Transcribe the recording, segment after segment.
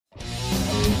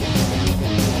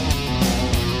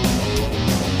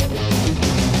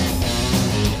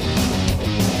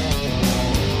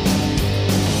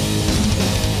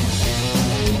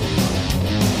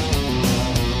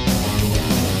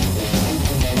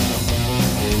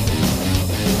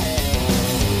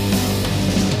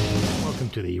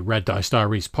Red Dice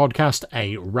Diaries podcast,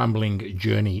 a rambling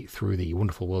journey through the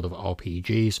wonderful world of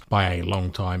RPGs by a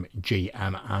long-time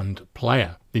GM and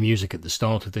player. The music at the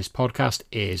start of this podcast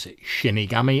is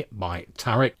Shinigami by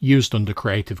Tarek, used under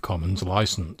Creative Commons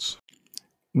license.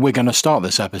 We're going to start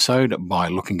this episode by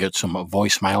looking at some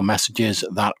voicemail messages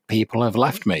that people have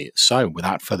left me. So,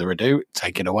 without further ado,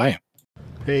 take it away.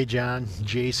 Hey John,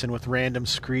 Jason with Random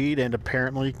Screed and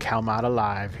apparently Kalmata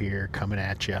Live here coming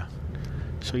at you.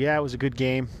 So yeah, it was a good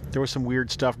game. There was some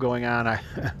weird stuff going on.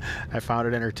 I found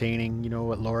it entertaining, you know,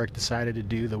 what Lorik decided to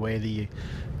do, the way the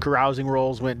carousing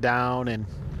rolls went down, and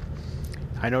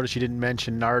I noticed you didn't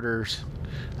mention Narder's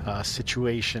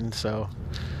situation, so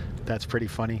that's pretty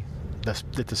funny. That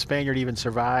the Spaniard even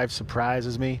survived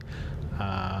surprises me.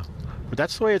 But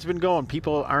that's the way it's been going.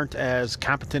 People aren't as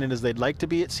competent as they'd like to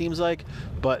be, it seems like,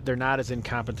 but they're not as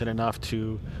incompetent enough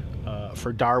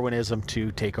for Darwinism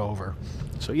to take over.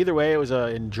 So either way, it was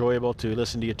enjoyable to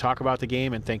listen to you talk about the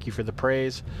game, and thank you for the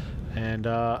praise. And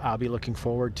I'll be looking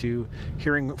forward to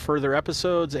hearing further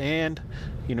episodes and,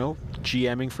 you know,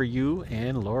 GMing for you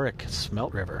and Lorik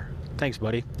Smelt River. Thanks,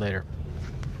 buddy. Later.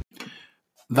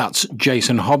 That's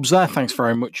Jason Hobbs there. Thanks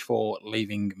very much for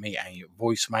leaving me a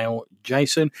voicemail,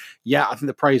 Jason. Yeah, I think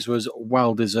the praise was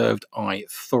well deserved. I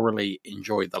thoroughly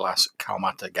enjoyed the last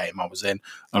Kalmata game I was in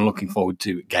and looking forward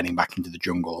to getting back into the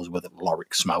jungles with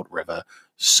Lorik Smelt River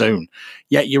soon.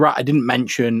 Yeah, you're right. I didn't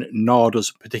mention Narda's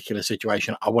particular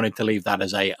situation. I wanted to leave that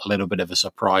as a little bit of a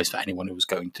surprise for anyone who was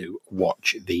going to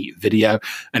watch the video.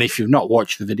 And if you've not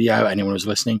watched the video, anyone who's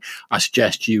listening, I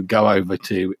suggest you go over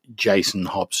to Jason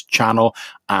Hobbs' channel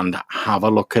and have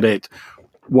a look at it.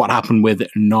 What happened with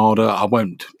Narda, I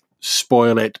won't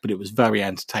spoil it, but it was very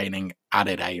entertaining,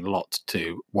 added a lot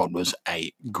to what was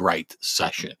a great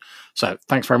session. So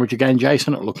thanks very much again,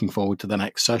 Jason. Looking forward to the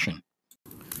next session.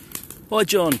 Hi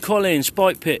John, Colin,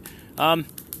 Spike Pit.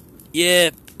 Yeah,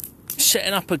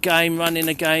 setting up a game, running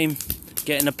a game,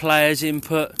 getting the players'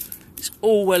 input, it's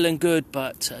all well and good,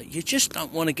 but you just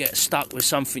don't want to get stuck with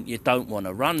something you don't want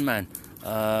to run, man.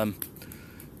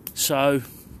 So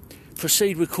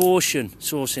proceed with caution,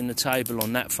 sourcing the table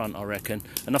on that front, I reckon.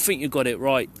 And I think you got it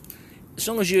right. As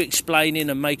long as you're explaining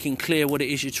and making clear what it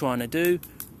is you're trying to do,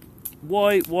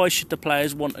 why should the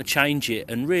players want to change it?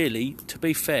 And really, to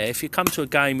be fair, if you come to a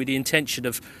game with the intention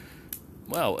of,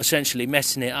 well, essentially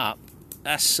messing it up,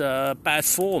 that's bad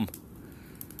form.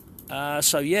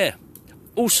 So yeah.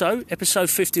 Also, episode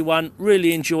 51,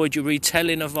 really enjoyed your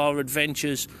retelling of our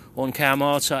adventures on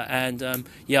Kalmata, and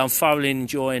yeah, I'm thoroughly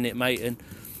enjoying it, mate. And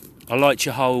I liked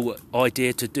your whole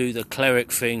idea to do the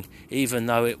cleric thing, even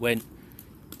though it went,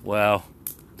 well,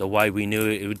 the way we knew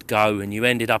it would go, and you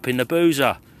ended up in the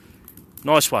boozer.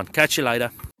 Nice one. Catch you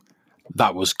later.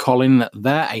 That was Colin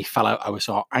there, a fellow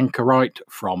OSR anchorite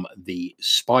from the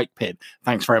Spike Pit.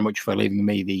 Thanks very much for leaving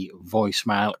me the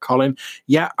voicemail, Colin.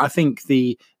 Yeah, I think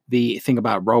the thing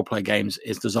about roleplay games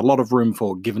is there's a lot of room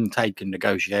for give and take and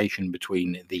negotiation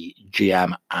between the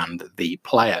GM and the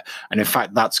player. And in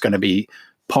fact, that's going to be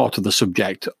part of the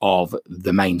subject of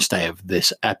the mainstay of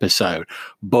this episode.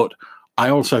 But I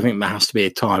also think there has to be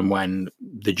a time when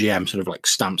the GM sort of like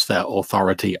stamps their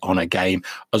authority on a game,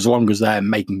 as long as they're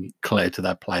making it clear to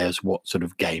their players what sort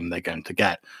of game they're going to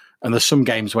get. And there's some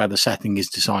games where the setting is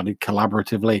decided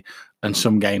collaboratively, and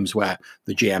some games where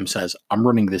the GM says, I'm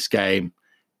running this game,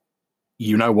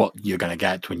 you know what you're going to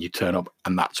get when you turn up,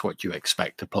 and that's what you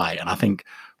expect to play. And I think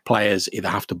players either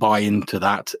have to buy into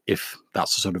that if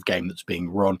that's the sort of game that's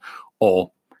being run,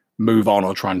 or move on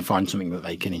or try and find something that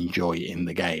they can enjoy in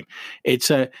the game.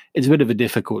 It's a bit of a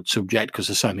difficult subject because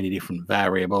there's so many different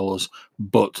variables,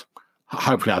 but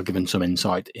hopefully I've given some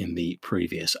insight in the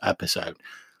previous episode.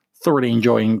 Thoroughly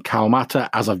enjoying Kalmata,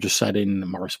 as I've just said in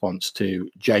my response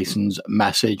to Jason's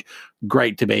message.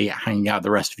 Great to be hanging out with the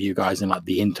rest of you guys in like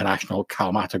the international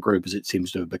Kalmata group, as it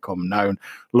seems to have become known.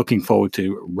 Looking forward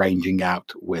to ranging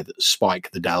out with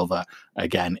Spike the Delver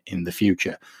again in the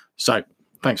future. So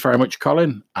thanks very much,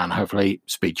 Colin, and hopefully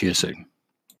speak to you soon.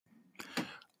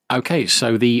 Okay,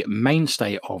 so the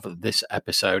mainstay of this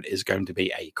episode is going to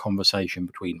be a conversation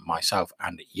between myself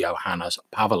and Johannes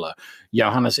Pavela.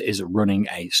 Johannes is running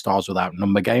a Stars Without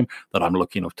Number game that I'm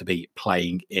lucky enough to be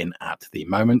playing in at the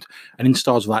moment. And in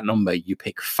Stars Without Number, you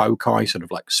pick foci, sort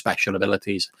of like special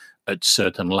abilities at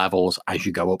certain levels as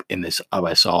you go up in this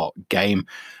OSR game.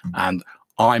 And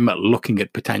I'm looking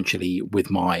at potentially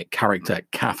with my character,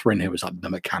 Catherine, who is like the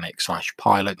mechanic /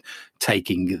 pilot,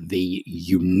 taking the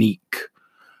unique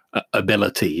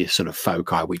ability sort of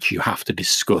foci, which you have to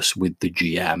discuss with the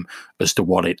GM as to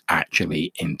what it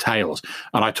actually entails.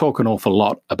 And I talk an awful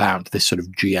lot about this sort of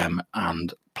GM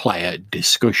and player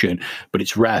discussion, but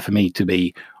it's rare for me to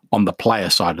be on the player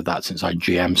side of that since I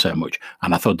GM so much,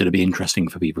 and I thought it'd be interesting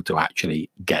for people to actually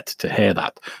get to hear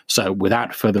that. So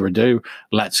without further ado,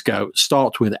 let's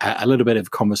start with a little bit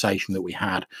of conversation that we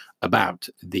had about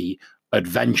the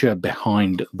adventure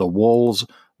behind the walls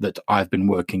that I've been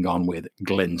working on with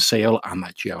Glyn Seal, and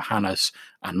that Johannes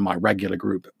and my regular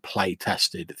group play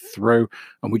tested through.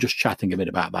 And we're just chatting a bit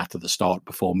about that at the start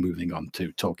before moving on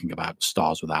to talking about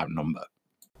Stars Without Number.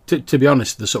 To be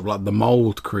honest, the sort of like the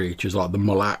mold creatures, like the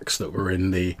Mulaks that were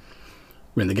in the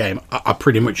game, I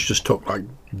pretty much just took like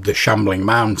the Shambling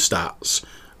Mound stats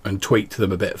and tweaked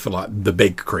them a bit for like the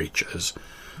big creatures.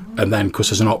 And then, because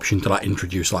there's an option to like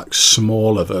introduce like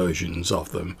smaller versions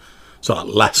of them, so like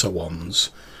lesser ones,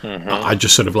 I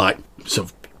just sort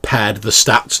of pared the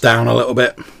stats down a little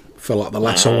bit for like the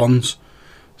lesser ones.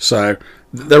 So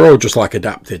they're all just like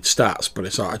adapted stats, but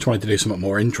it's like I tried to do something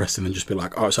more interesting than just be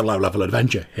like, oh, it's a low level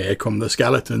adventure. Here come the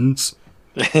skeletons.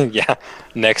 Yeah.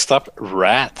 Next up,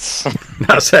 rats.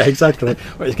 That's it, exactly.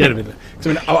 Well, it's going to be. I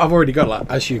mean, I've already got, like,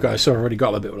 as you guys saw, I've already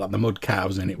got a bit of like the mud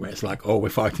cows in it, where it's like, oh, we're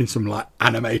fighting some like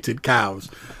animated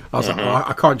cows. I was like, oh,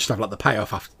 I can't just have like the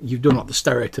payoff after you've done like the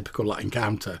stereotypical like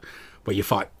encounter where you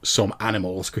fight some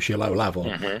animals because you're low level.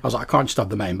 I was like, I can't just have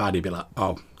the main baddie be like,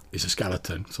 oh, he's a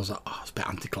skeleton. So I was like, oh, it's a bit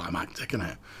anticlimactic, isn't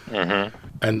it?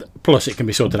 And plus, it can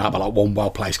be sorted out by like one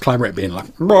well-placed cleric being like,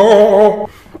 "Roar!"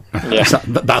 Yeah.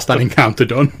 That's that encounter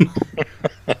done.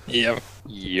 Yep.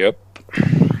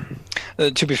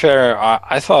 To be fair,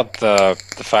 I thought the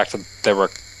fact that there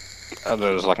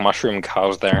was like mushroom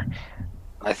cows there,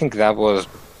 I think that was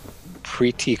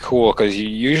pretty cool, because you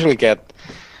usually get,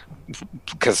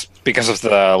 because of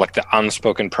the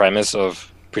unspoken premise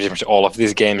of pretty much all of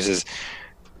these games is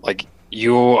like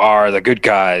you are the good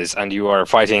guys and you are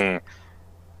fighting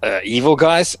evil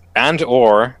guys and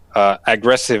or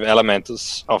aggressive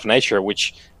elements of nature,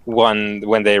 which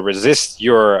when they resist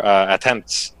your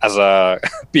attempts as a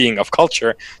being of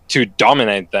culture to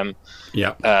dominate them,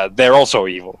 they're also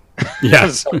evil. Yeah.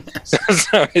 so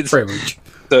it's pretty much.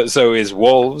 So is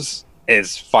wolves,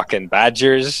 is fucking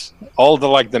badgers, all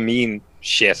the mean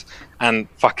shit, and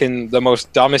fucking the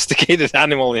most domesticated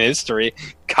animal in history,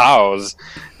 cows.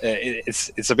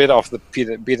 It's a bit off the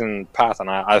beaten path, and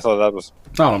I thought that was.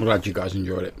 Oh, I'm glad you guys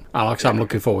enjoyed it. Alex, I'm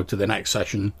looking forward to the next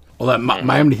session. Although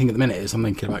my only thing at the minute is I'm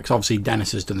thinking about, because obviously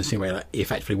Dennis has done this thing where like, he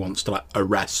effectively wants to like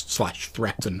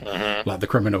arrest/threaten like the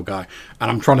criminal guy,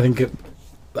 and I'm trying to think of.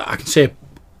 I can see.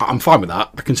 I'm fine with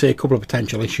that. I can see a couple of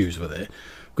potential issues with it,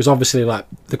 because obviously like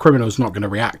the criminal's not going to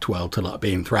react well to like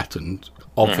being threatened,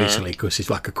 obviously, because he's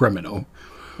like a criminal.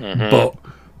 But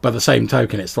by the same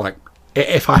token, it's like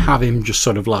if I have him just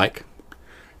sort of like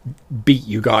beat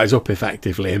you guys up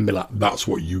effectively and be like, that's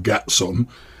what you get, son,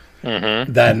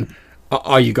 then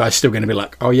are you guys still going to be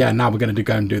like, oh yeah, now we're going to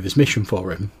go and do this mission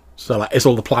for him? So like, is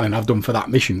all the planning I've done for that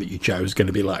mission that you chose going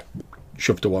to be like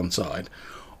shoved to one side?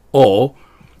 Or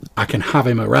I can have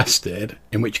him arrested,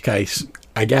 in which case,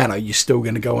 again, are you still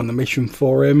going to go on the mission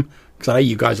for him? Because I know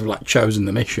you guys have like chosen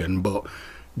the mission, but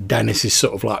Dennis's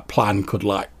sort of like plan could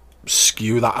like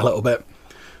skew that a little bit.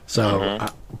 So,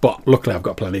 but luckily I've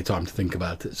got plenty of time to think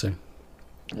about it. So,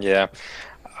 yeah,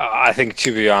 I think,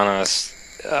 to be honest,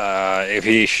 if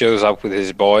he shows up with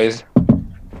his boys,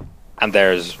 and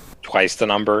there's twice the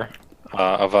number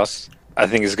of us, I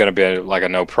think it's gonna be like a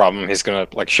no problem. He's gonna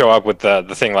like show up with the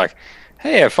thing like,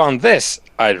 hey, I found this.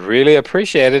 I'd really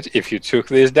appreciate it if you took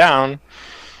this down,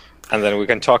 and then we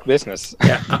can talk business.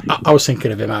 Yeah, I was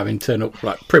thinking of him having turned up,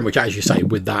 like pretty much as you say,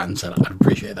 with that, and said, I'd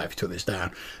appreciate that if you took this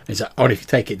down. He's like, oh, if you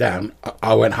take it down,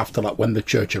 I won't have to, like, when the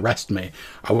church arrest me,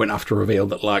 I won't have to reveal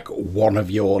that, like, one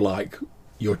of your, like,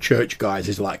 your church guys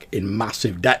is, like, in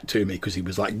massive debt to me because he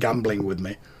was, like, gambling with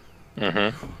me.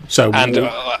 So, and,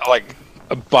 like,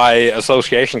 by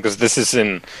association, because this is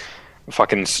in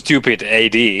fucking stupid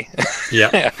AD.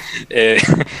 Yeah.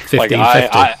 Like,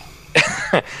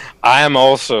 I am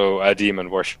also a demon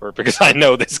worshipper because I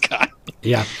know this guy.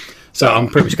 Yeah. So I'm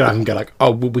pretty much going to have him go like,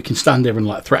 oh, well, we can stand here and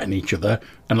like threaten each other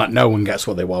and like no one gets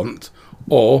what they want.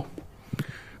 Or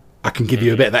I can give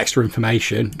you a bit of extra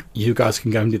information. You guys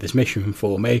can go and do this mission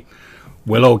for me.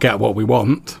 We'll all get what we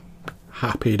want.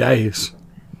 Happy days.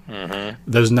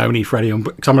 There's no need for any...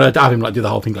 Because I'm going to have him like do the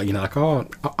whole thing like, you know, like, oh,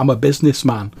 I'm a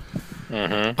businessman.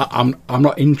 I'm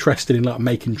not interested in like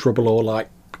making trouble or like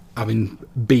having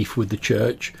beef with the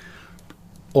church.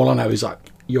 All I know is like,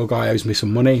 your guy owes me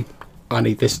some money. I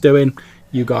need this doing.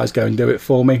 You guys go and do it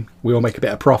for me. We all make a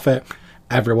bit of profit.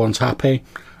 Everyone's happy.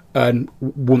 And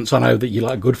once I know that you're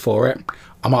like good for it,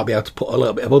 I might be able to put a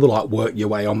little bit of other like work your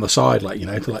way on the side, like, you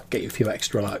know, to like get you a few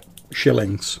extra like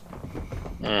shillings.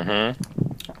 And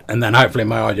And then hopefully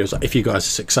my idea is, like, if you guys are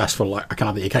successful, like, I can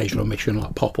have the occasional mission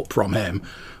like pop up from him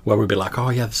where we'd be like, oh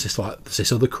yeah, there's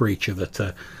this other creature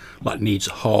that like needs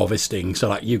harvesting. So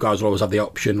like you guys will always have the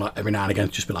option, like every now and again,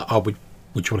 to just be like, oh, would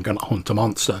you want to go and hunt a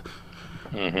monster?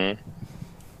 Mm-hmm.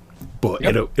 But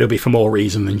it'll be for more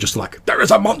reason than just like, there is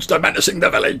a monster menacing the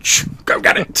village. Go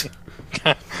get it.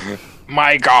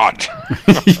 My God.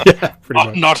 Yeah, pretty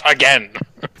much. Not again.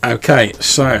 Okay,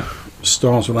 so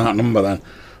Stars Without Number then.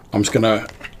 I'm just going to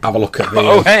have a look at the...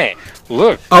 Oh, hey,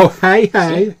 look. Oh, hey.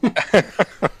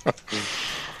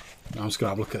 I'm just going to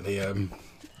have a look at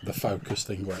the focus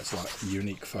thing where it's like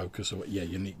unique focus, or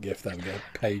unique gift. There we go.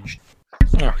 Page.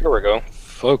 Oh, here we go.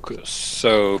 Focus.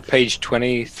 So, page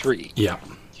 23. Yeah.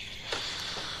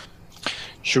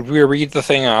 Should we read the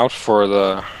thing out for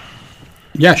the...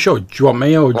 Yeah, sure. Do you want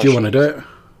me, or do you want to do it?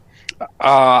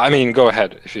 I mean, go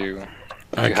ahead if you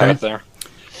have it there.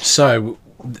 So,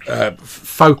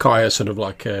 foci are sort of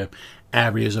like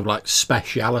areas of like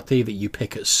speciality that you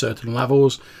pick at certain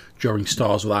levels during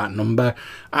Stars Without Number.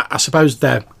 I suppose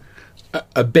they're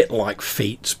a bit like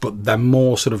feats, but they're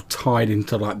more sort of tied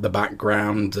into like the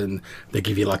background, and they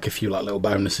give you like a few like little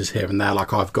bonuses here and there.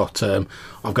 Like I've got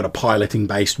a piloting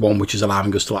based one, which is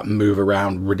allowing us to like move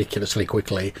around ridiculously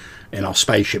quickly in our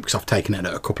spaceship because I've taken it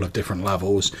at a couple of different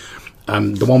levels.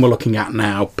 The one we're looking at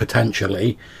now,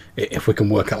 potentially, if we can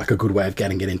work out like a good way of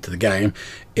getting it into the game,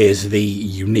 is the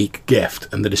unique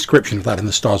gift. And the description of that in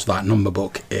the Stars Without Number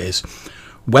book is: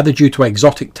 whether due to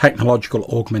exotic technological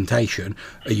augmentation,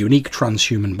 a unique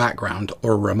transhuman background,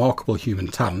 or a remarkable human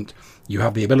talent, you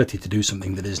have the ability to do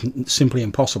something that is simply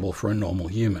impossible for a normal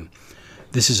human.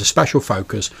 This is a special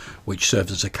focus which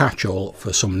serves as a catch-all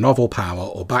for some novel power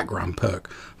or background perk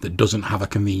that doesn't have a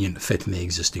convenient fit in the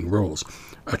existing rules.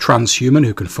 A transhuman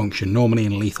who can function normally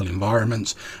in lethal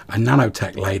environments, a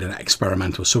nanotech-laden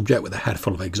experimental subject with a head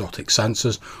full of exotic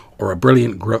sensors, or a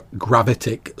brilliant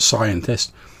gravitic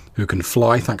scientist who can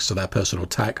fly thanks to their personal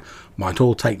tech might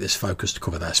all take this focus to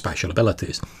cover their special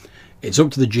abilities. It's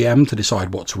up to the GM to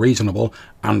decide what's reasonable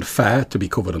and fair to be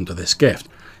covered under this gift.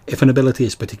 If an ability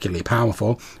is particularly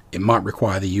powerful, it might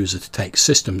require the user to take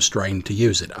system strain to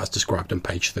use it, as described on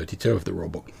page 32 of the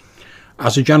rulebook.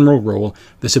 As a general rule,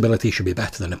 this ability should be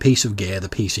better than a piece of gear the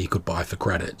PC could buy for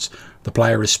credits. The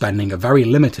player is spending a very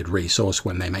limited resource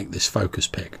when they make this focus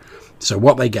pick, so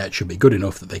what they get should be good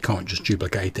enough that they can't just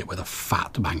duplicate it with a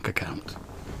fat bank account.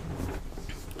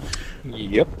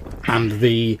 Yep. And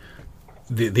the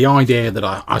idea that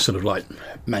I sort of like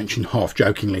mentioned half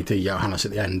jokingly to Johannes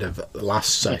at the end of the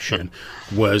last session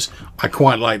was I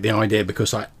quite like the idea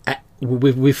because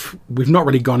we've not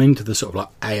really gone into the sort of like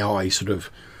AI sort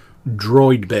of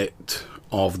droid bit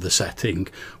of the setting.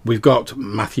 We've got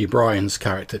Matthew Bryan's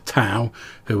character Tau,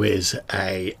 who is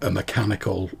a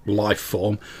mechanical life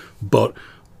form, but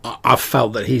I've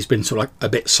felt that he's been sort of like a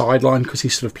bit sidelined because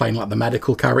he's sort of playing like the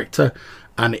medical character,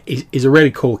 and he's a really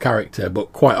cool character,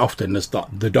 but quite often as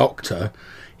the doctor,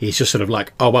 he's just sort of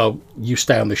like, oh well, you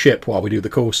stay on the ship while we do the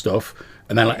cool stuff,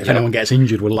 and then like if anyone gets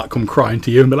injured, we'll like come crying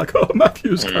to you and be like, oh,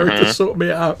 Matthew's character sort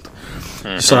me out.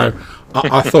 So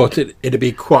I thought it'd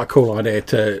be quite a cool idea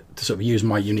to sort of use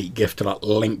my unique gift to like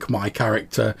link my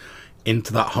character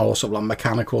into that whole sort of like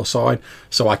mechanical side,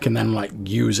 so I can then like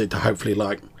use it to hopefully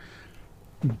like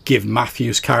give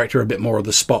Matthew's character a bit more of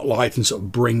the spotlight and sort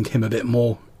of bring him a bit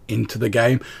more into the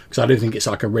game, because I do think it's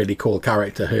like a really cool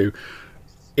character who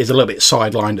is a little bit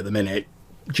sidelined at the minute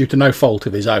due to no fault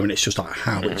of his own. It's just like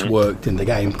how it's worked in the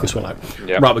game, because we're like,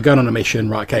 right, we're going on a mission,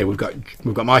 right, okay, we've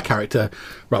got my character,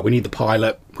 right, we need the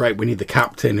pilot, great, we need the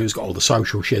captain who's got all the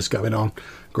social shiz going on,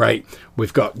 great,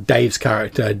 we've got Dave's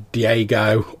character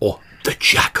Diego, or the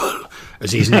Jackal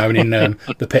as he's known in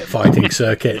the pit fighting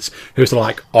circuits, who's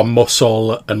like a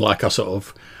muscle and like a sort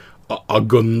of a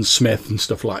gunsmith and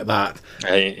stuff like that.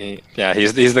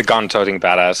 He's the gun-toting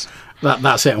badass.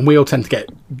 That's it. And we all tend to get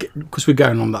because we're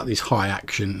going on like these high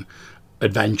action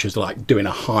adventures, like doing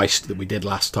a heist that we did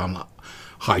last time, like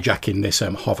hijacking this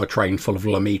hover train full of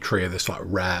Lametria, this like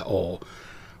rare, or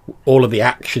all of the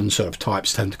action sort of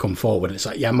types tend to come forward. And it's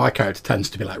like, yeah, my character tends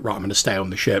to be like, right, I'm going to stay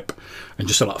on the ship and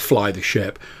just sort of like fly the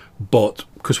ship. But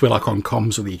because we're like on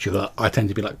comms with each other, I tend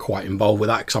to be like quite involved with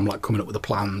that, because I'm like coming up with the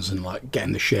plans and like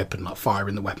getting the ship and like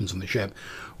firing the weapons on the ship.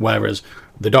 Whereas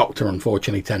the Doctor,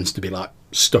 unfortunately, tends to be like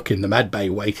stuck in the med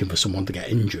bay waiting for someone to get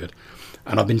injured.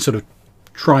 And I've been sort of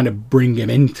trying to bring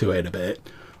him into it a bit,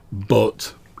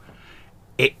 but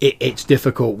it's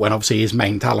difficult when obviously his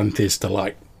main talent is to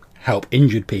like help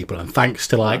injured people. And thanks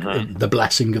to like the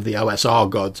blessing of the OSR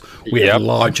gods, we have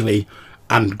largely,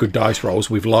 and good dice rolls,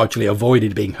 we've largely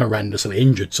avoided being horrendously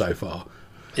injured so far.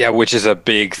 Yeah, which is a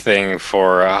big thing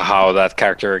for how that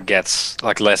character gets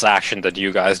like less action that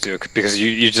you guys do, because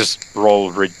you just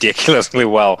roll ridiculously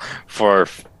well for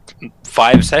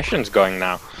 5 sessions going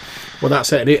now. Well,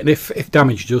 that's it. And if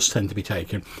damage does tend to be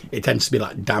taken, it tends to be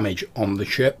like damage on the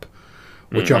ship,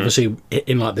 which obviously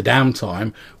in like the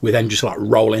downtime, we then just like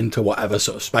roll into whatever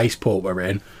sort of spaceport we're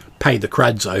in, pay the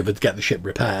creds over to get the ship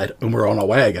repaired, and we're on our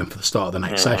way again for the start of the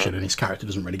next session, and his character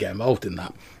doesn't really get involved in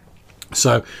that.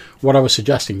 So what I was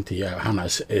suggesting to you,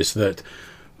 Hannes, is that,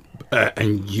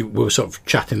 and we were sort of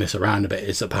chatting this around a bit,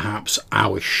 is that perhaps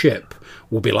our ship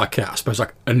will be like, I suppose,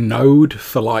 like a node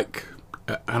for like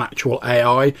an actual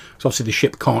AI. So obviously the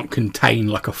ship can't contain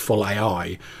like a full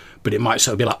AI, but it might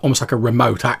sort of be like almost like a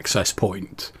remote access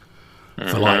point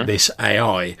for like this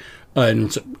AI.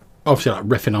 And obviously like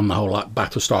riffing on the whole like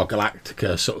Battlestar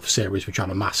Galactica sort of series, which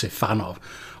I'm a massive fan of,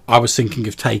 I was thinking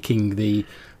of taking the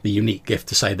unique gift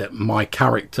to say that my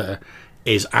character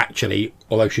is actually,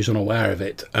 although she's unaware of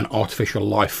it, an artificial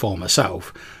life form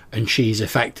herself, and she's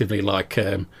effectively like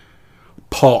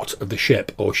part of the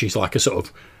ship, or she's like a sort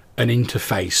of an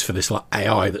interface for this like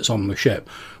AI that's on the ship,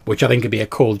 which I think would be a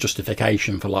cool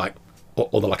justification for like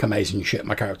all the like amazing shit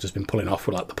my character's been pulling off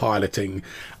with like the piloting,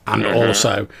 and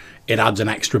also it adds an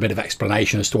extra bit of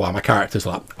explanation as to why my character's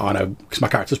like, I know, because my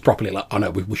character's properly like, I know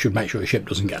we should make sure the ship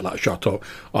doesn't get like shot up,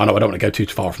 I know I don't want to go too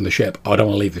far from the ship, I don't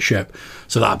want to leave the ship.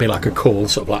 So that'd be like a cool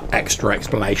sort of like extra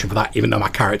explanation for that, even though my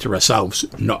character herself's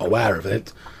not aware of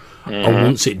it. And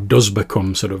once it does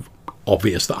become sort of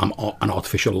obvious that I'm an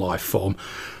artificial life form,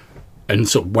 and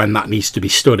so when that needs to be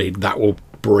studied, that will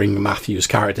bring Matthew's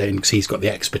character in, because he's got the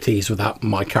expertise with that.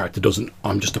 My character doesn't.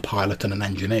 I'm just a pilot and an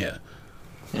engineer.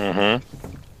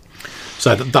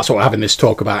 So that's what we're having this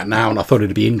talk about now, and I thought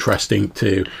it'd be interesting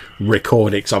to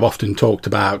record it, because I've often talked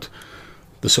about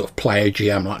the sort of player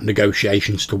GM like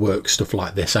negotiations to work stuff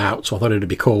like this out. So I thought it'd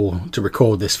be cool to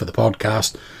record this for the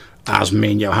podcast, as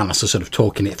me and Johannes are sort of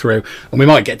talking it through, and we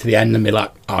might get to the end and be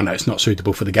like, oh no, it's not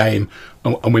suitable for the game,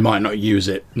 and we might not use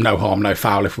it. No harm, no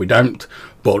foul if we don't,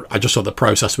 but I just thought the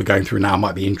process we're going through now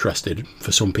might be interested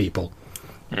for some people.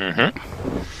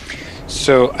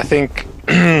 So I think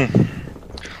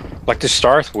like to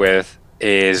start with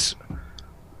is,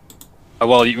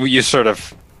 well, you sort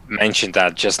of mentioned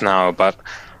that just now, but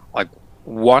like,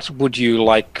 what would you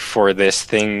like for this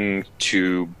thing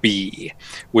to be?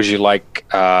 Would you like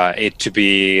it to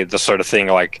be the sort of thing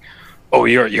like, oh,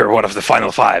 you're one of the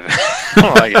final five,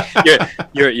 like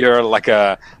you're like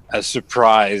a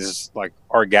surprise, like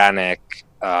organic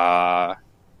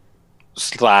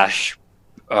slash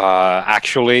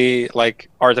actually like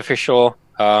artificial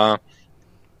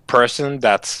person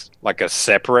that's like a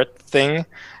separate thing,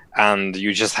 and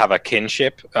you just have a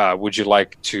kinship? Would you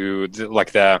like to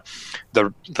like the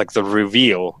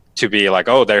reveal to be like,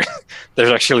 oh, there's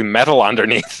actually metal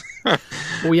underneath?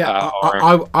 Well, yeah,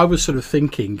 I was sort of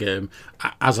thinking,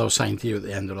 as I was saying to you at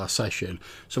the end of last session,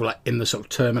 so like in the sort of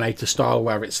Terminator style,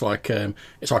 where it's like an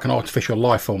artificial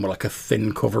life form with like a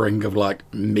thin covering of like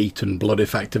meat and blood,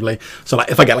 effectively. So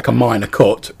like if I get like a minor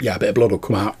cut, yeah, a bit of blood will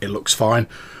come out, it looks fine.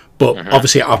 But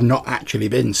obviously I've not actually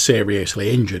been seriously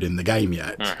injured in the game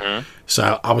yet.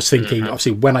 So I was thinking,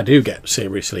 obviously, when I do get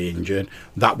seriously injured,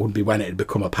 that would be when it had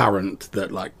become apparent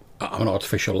that like I'm an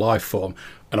artificial life form.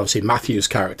 And obviously Matthew's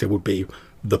character would be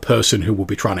the person who would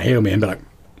be trying to heal me and be like,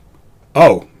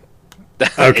 oh,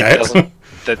 okay.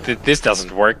 This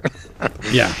doesn't work.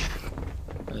 Yeah.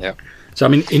 So I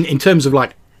mean, in terms of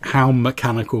like how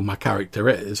mechanical my character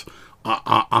is,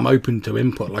 I'm open to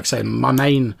input. Like I say, my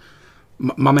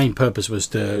main purpose was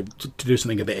to do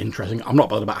something a bit interesting. I'm not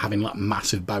bothered about having like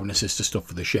massive bonuses to stuff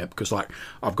for the ship, because like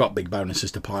I've got big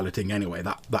bonuses to piloting anyway.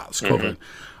 That's covered.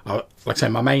 Like I say,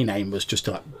 my main aim was just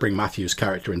to like bring Matthew's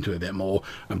character into a bit more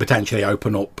and potentially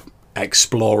open up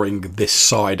exploring this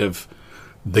side of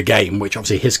the game, which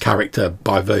obviously his character,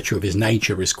 by virtue of his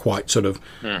nature, is quite sort of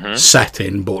set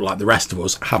in, but like the rest of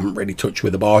us haven't really touched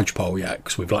with a barge pole yet,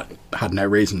 because we've like had no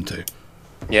reason to.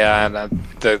 Yeah, and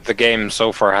the game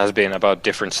so far has been about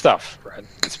different stuff, right?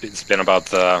 It's been about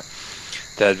the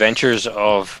adventures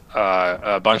of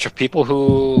a bunch of people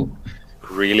who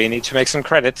really need to make some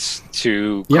credits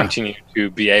to continue to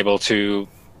be able to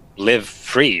live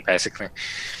free, basically.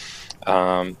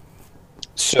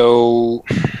 So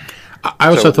I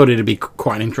also thought it'd be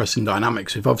quite an interesting dynamic.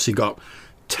 So we've obviously got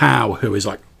Tao, who is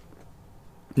like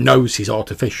knows he's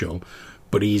artificial,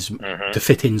 but he's to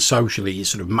fit in socially, he's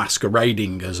sort of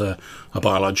masquerading as a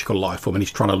biological life form, and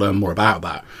he's trying to learn more about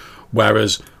that.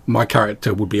 Whereas my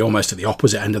character would be almost at the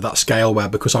opposite end of that scale, where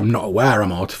because I'm not aware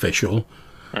I'm artificial,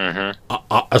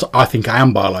 I think I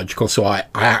am biological, so I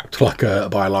act like a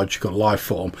biological life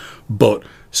form, but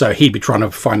So he'd be trying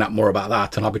to find out more about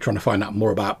that, and I'd be trying to find out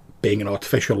more about being an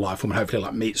artificial life form, and hopefully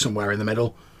like meet somewhere in the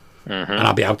middle. And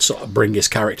I'll be able to sort of bring his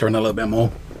character in a little bit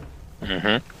more.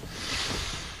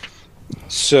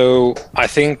 So I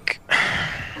think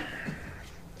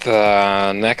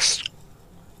the next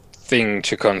thing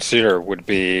to consider would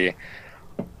be,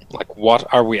 like,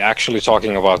 what are we actually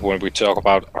talking about when we talk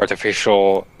about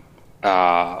artificial,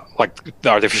 like the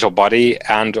artificial body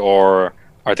and or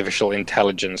artificial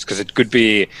intelligence? Because it could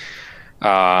be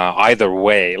either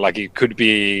way. Like, it could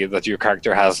be that your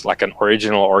character has like an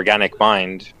original organic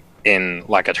mind in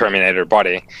like a Terminator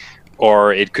body,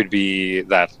 or it could be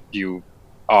that you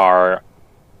are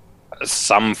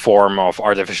some form of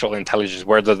artificial intelligence,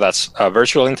 whether that's a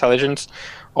virtual intelligence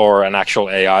or an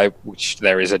actual AI, which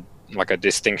there is a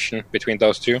distinction between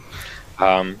those two.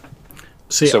 I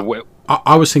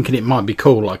was thinking it might be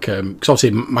cool, like, because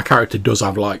obviously my character does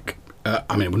have like,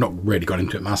 I mean, we've not really got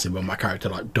into it massively, but my character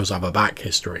like does have a back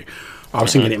history. I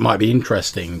was thinking it might be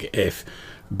interesting if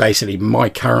basically my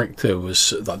character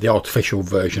was like the artificial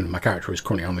version of my character who's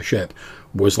currently on the ship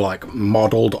was like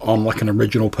modelled on like an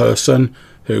original person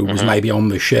who was maybe on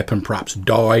the ship and perhaps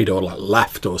died or like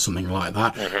left or something like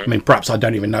that. I mean, perhaps I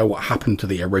don't even know what happened to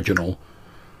the original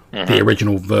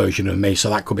version of me, so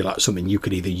that could be like something you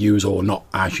could either use or not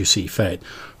as you see fit.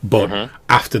 But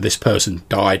after this person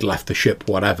died, left the ship,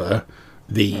 whatever,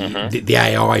 the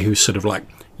AI who's sort of like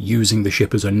using the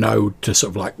ship as a node to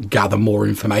sort of like gather more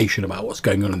information about what's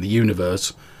going on in the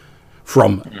universe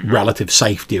from relative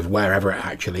safety of wherever it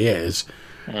actually is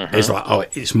like, oh,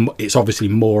 it's obviously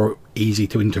more easy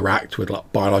to interact with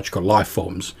like biological life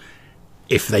forms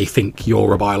if they think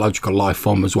you're a biological life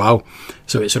form as well.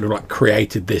 So it sort of like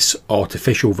created this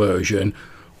artificial version,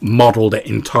 modelled it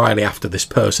entirely after this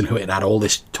person who it had all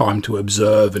this time to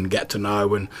observe and get to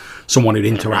know, and someone who'd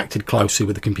interacted closely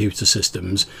with the computer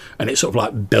systems, and it sort of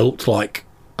like built like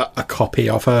a copy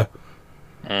of her.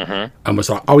 And was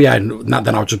like, oh yeah,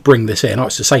 then I'll just bring this in. Oh,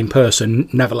 it's the same person,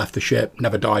 never left the ship,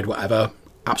 never died, whatever,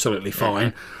 absolutely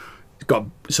fine. Got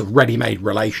sort of ready-made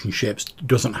relationships,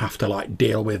 doesn't have to like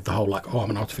deal with the whole like, oh,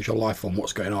 I'm an artificial life form,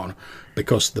 what's going on,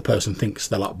 because the person thinks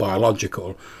they're like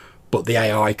biological. But the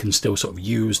AI can still sort of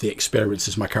use the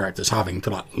experiences my character's having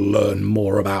to like learn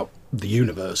more about the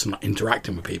universe and like,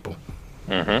 interacting with people.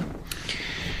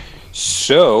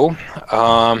 So,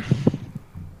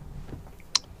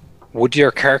 would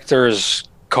your character's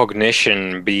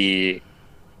cognition be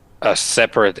a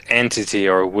separate entity,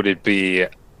 or would it be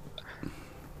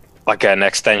like an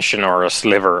extension or a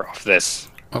sliver of this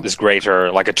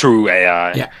greater, like a true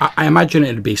AI? Yeah, I imagine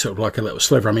it'd be sort of like a little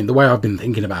sliver. I mean, the way I've been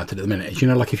thinking about it at the minute is, you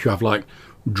know, like if you have like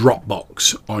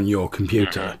Dropbox on your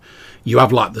computer, you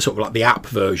have like the sort of like the app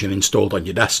version installed on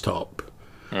your desktop,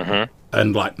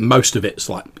 and like most of it's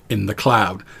like in the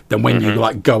cloud. Then when you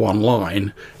like go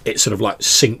online, it sort of like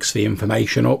syncs the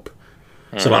information up.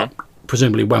 So like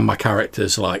presumably when my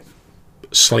character's like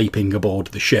sleeping aboard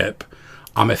the ship,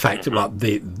 I'm effectively like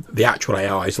the actual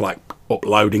AI is like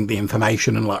uploading the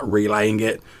information and like relaying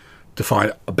it to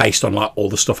find based on like all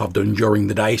the stuff I've done during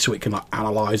the day, so it can like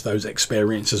analyze those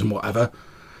experiences and whatever.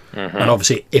 And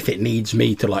obviously if it needs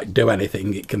me to like do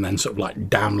anything, it can then sort of like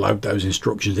download those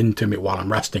instructions into me while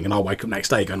I'm resting, and I'll wake up next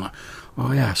day going like,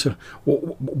 oh yeah, so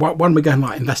when we go and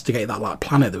like investigate that like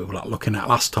planet that we were like looking at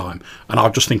last time, and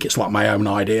I'll just think it's like my own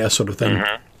idea sort of thing.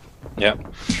 Yeah.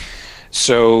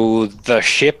 So the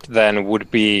ship then would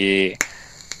be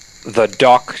the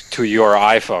dock to your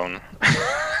iPhone,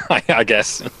 I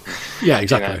guess. Yeah,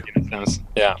 exactly. In a sense.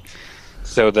 Yeah.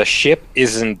 So the ship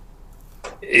is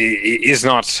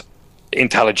not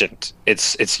intelligent.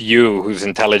 It's you who's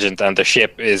intelligent, and the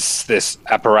ship is this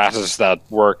apparatus that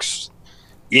works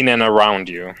in and around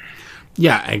you.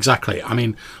 Yeah, exactly. I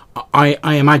mean, I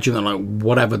imagine that like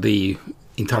whatever the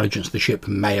intelligence the ship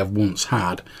may have once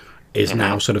had is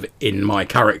now sort of in my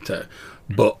character,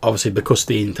 but obviously because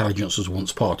the intelligence was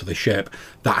once part of the ship,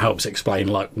 that helps explain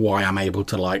like why I'm able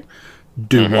to like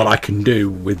do what I can do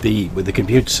with the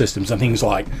computer systems, and things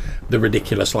like the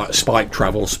ridiculous like spike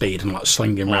travel speed and like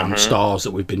slinging around stars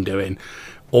that we've been doing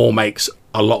all makes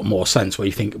a lot more sense, where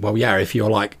you think, well, yeah, if you're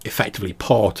like effectively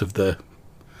part of the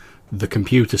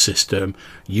computer system,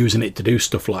 using it to do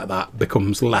stuff like that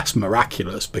becomes less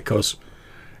miraculous, because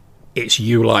it's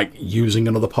you like using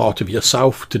another part of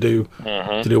yourself to do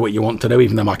what you want to do,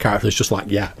 even though my character's just like,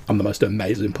 yeah, I'm the most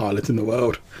amazing pilot in the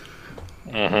world.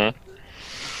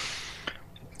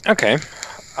 Okay.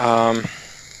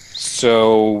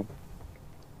 So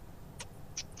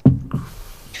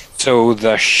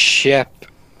the ship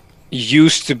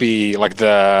used to be like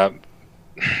the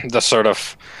sort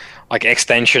of like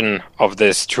extension of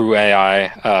this true AI,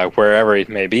 wherever it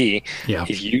may be. Yeah.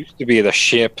 It used to be the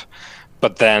ship,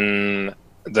 but then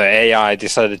the AI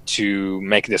decided to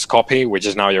make this copy, which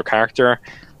is now your character,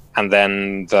 and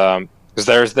then because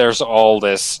there's all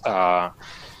this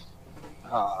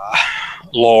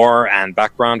lore and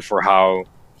background for how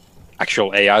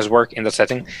actual AIs work in the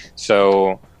setting.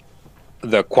 So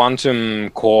the quantum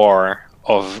core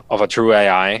of a true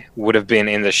AI would have been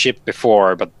in the ship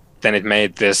before, but then it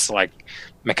made this like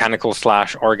mechanical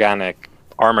 / organic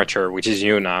armature, which is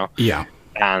you now. Yeah.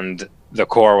 And the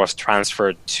core was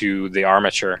transferred to the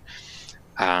armature,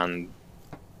 and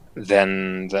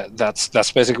then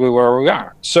that's basically where we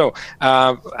are. So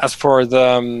as for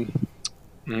the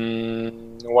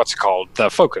what's it called, the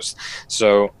focus.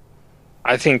 So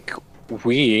I think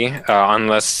we,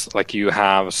 unless like you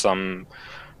have some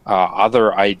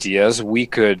other ideas, we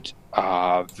could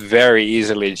very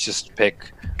easily just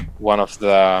pick one of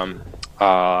the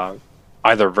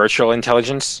either virtual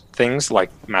intelligence things like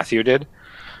Matthew did,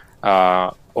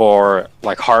 or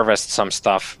like harvest some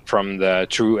stuff from the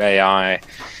true AI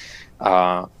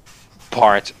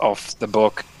part of the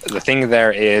book. The thing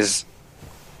there is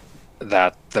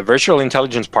that the virtual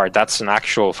intelligence part, that's an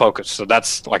actual focus. So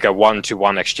that's like a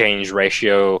 1-to-1 exchange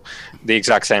ratio, the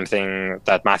exact same thing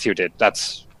that Matthew did.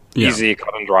 That's easy,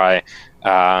 cut and dry.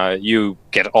 You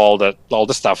get all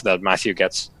the stuff that Matthew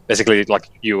gets. Basically, like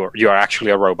you are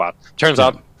actually a robot. Turns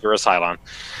out you're a Cylon.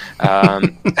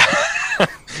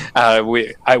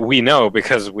 We know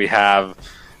because we have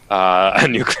a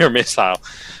nuclear missile.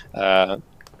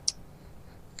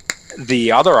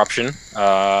 The other option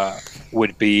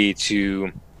would be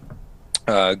to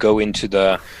go into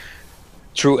the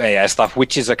true AI stuff,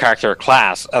 which is a character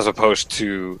class, as opposed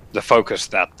to the focus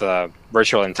that the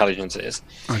virtual intelligence is.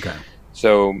 Okay.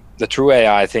 So the true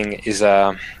AI thing is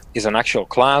an actual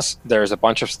class. There's a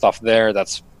bunch of stuff there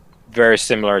that's very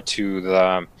similar to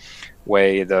the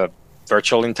way the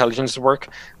virtual intelligence work,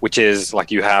 which is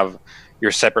like you have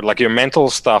your separate, like your mental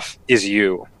stuff is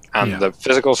you, and the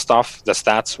physical stuff, the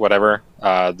stats, whatever,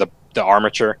 the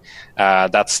armature,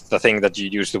 that's the thing that you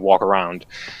use to walk around.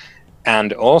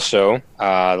 And also,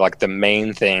 like the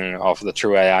main thing of the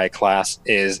true AI class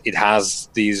is it has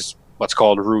these what's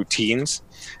called routines,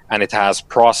 and it has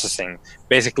processing.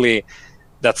 Basically,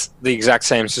 that's the exact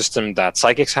same system that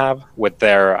psychics have with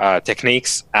their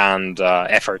techniques and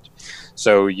effort.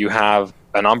 So you have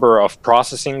a number of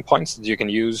processing points that you can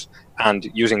use, and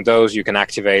using those you can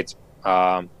activate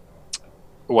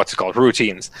what's called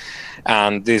routines.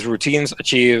 And these routines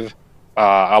achieve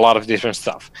a lot of different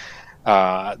stuff.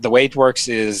 The way it works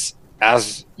is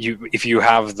if you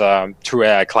have the true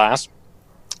AI class,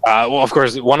 well, of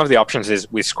course, one of the options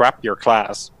is we scrap your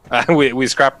class. We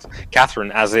scrapped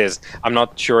Catherine as is. I'm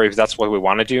not sure if that's what we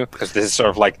want to do, because this is sort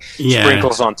of like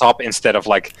sprinkles on top instead of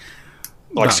like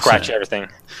scratch everything.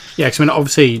 Yeah, because I mean,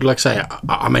 obviously, like I say,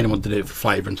 I mainly want to do it for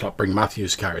flavour and to like bring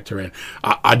Matthew's character in.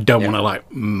 I don't want to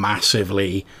like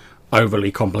massively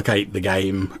overly complicate the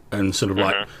game and sort of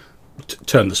like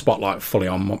turn the spotlight fully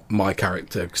on my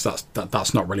character, because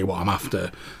that's not really what I'm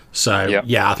after. So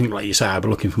yeah, I think like you say, I'd be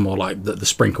looking for more like the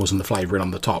sprinkles and the flavouring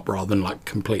on the top rather than like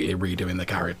completely redoing the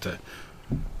character.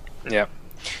 Yeah.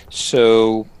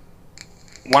 So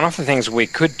one of the things we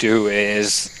could do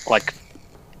is like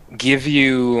give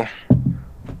you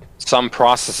some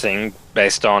processing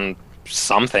based on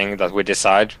something that we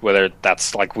decide, whether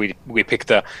that's like we pick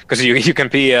because you can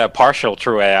be a partial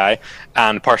true AI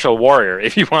and partial warrior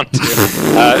if you want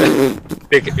to,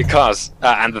 because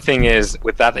and the thing is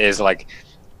with that is like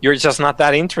you're just not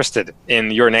that interested in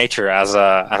your nature as an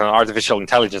artificial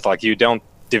intelligence. Like you don't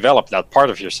develop that part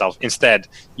of yourself. Instead,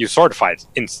 you swordfight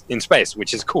in space,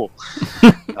 which is cool.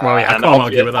 Well, yeah, I can't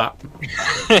argue with that.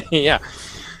 Yeah.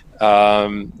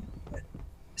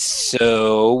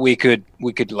 So we could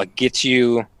like get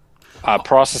you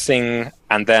processing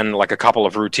and then like a couple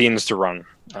of routines to run,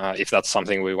 if that's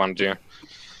something we want to do.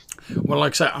 Well,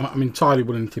 like I say, I'm entirely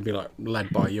willing to be like led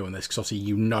by you on this, because obviously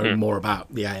you know more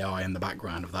about the AI and the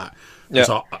background of that. Because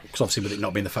obviously with it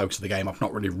not being the focus of the game, I've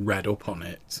not really read up on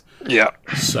it. Yeah.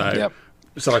 So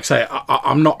like I say,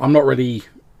 I'm not really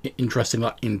interested in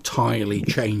like entirely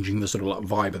changing the sort of like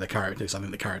vibe of the character, because I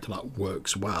think the character like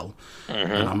works well,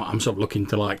 and I'm sort of looking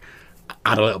to like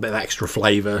add a little bit of extra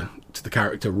flavour to the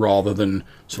character rather than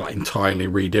sort of like entirely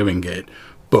redoing it.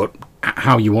 But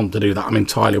how you want to do that, I'm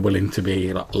entirely willing to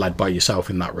be like led by yourself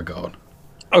in that regard.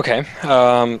 Okay,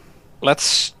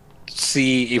 let's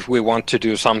see if we want to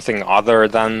do something other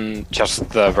than just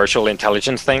the virtual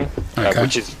intelligence thing,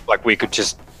 which is like we could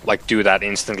just like do that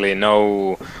instantly,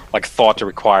 no like thought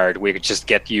required. We could just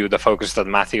get you the focus that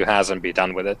Matthew has and be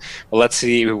done with it. But let's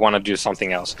see if we want to do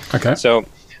something else. Okay. So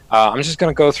I'm just going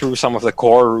to go through some of the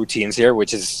core routines here,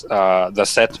 which is the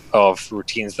set of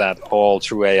routines that all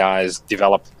true AIs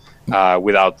develop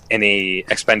without any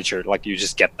expenditure. Like you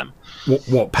just get them.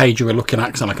 What page are we looking at?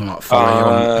 Because I can like follow you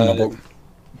on my book.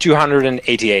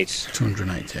 288.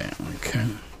 288. Okay.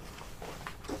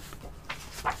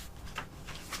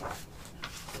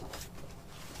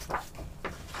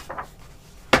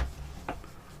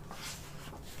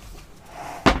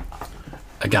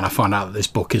 Again, I find out that this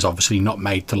book is obviously not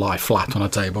made to lie flat on a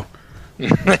table.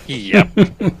 Yep.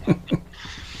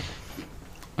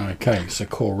 Okay, so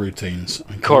core routines.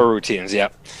 Okay. Core routines, yeah.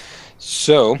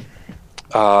 So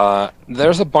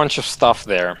there's a bunch of stuff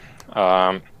there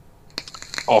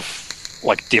of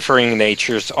like differing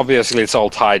natures. Obviously, it's all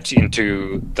tied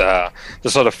into the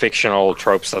sort of fictional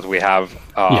tropes that we have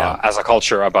as a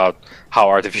culture about how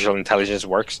artificial intelligence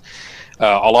works.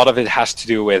 A lot of it has to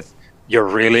do with you're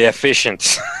really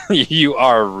efficient. You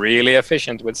are really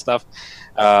efficient with stuff.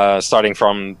 Starting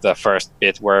from the first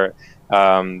bit where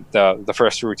the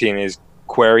first routine is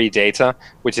query data,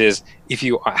 which is if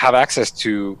you have access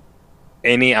to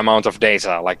any amount of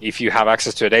data, like if you have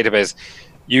access to a database,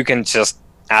 you can just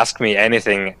ask me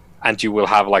anything and you will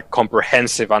have like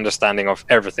comprehensive understanding of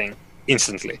everything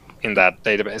instantly in that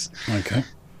database. Okay.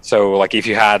 So like if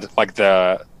you had like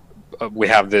we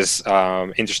have this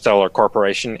interstellar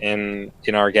corporation in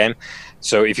our game.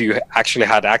 So if you actually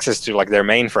had access to like their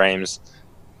mainframes,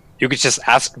 you could just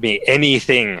ask me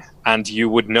anything and you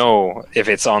would know if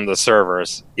it's on the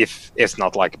servers, if it's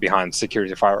not like behind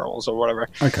security firewalls or whatever.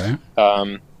 Okay.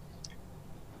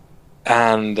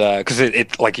 And because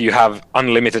it like you have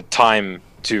unlimited time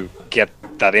to get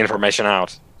that information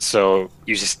out, so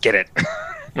you just get it.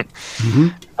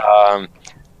 Mm-hmm.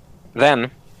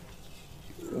 Then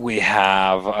we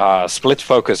have split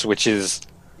focus, which is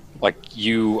like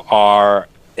you are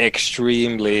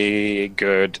extremely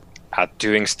good at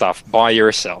doing stuff by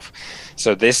yourself.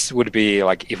 So this would be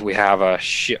like if we have a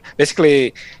ship.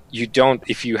 Basically,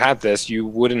 if you had this, you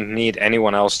wouldn't need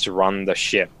anyone else to run the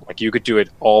ship. Like you could do it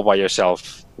all by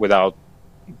yourself without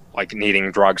like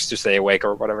needing drugs to stay awake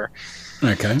or whatever.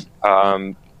 Okay.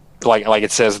 Like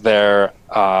it says there,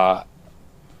 what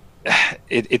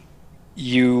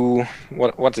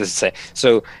does it say?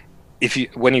 So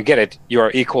when you get it, you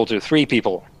are equal to 3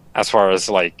 people as far as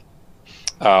like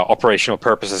operational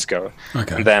purposes go.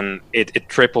 Okay. And then it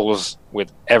triples with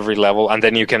every level, and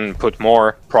then you can put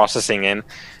more processing in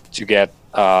to get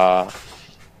like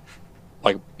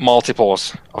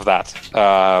multiples of that,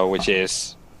 which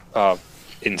is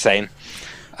insane.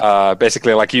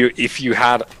 Basically, like if you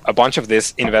had a bunch of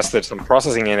this, invested some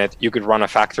processing in it, you could run a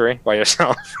factory by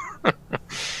yourself.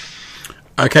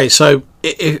 Okay, so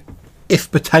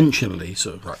if potentially,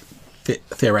 sort of like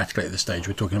theoretically at this stage,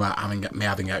 we're talking about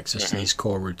having access to these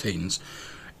core routines,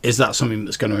 is that something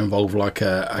that's going to involve like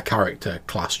a character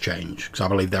class change? Because I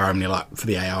believe they're only like for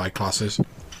the AI classes.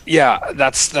 Yeah,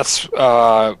 that's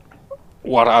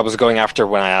what I was going after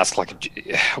when I asked, like,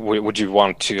 would you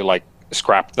want to like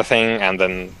scrap the thing and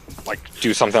then like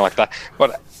do something like that?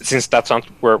 But since that's not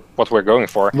what we're going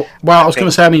for, well, I was going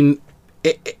to say, I mean,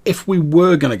 if we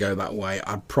were going to go that way,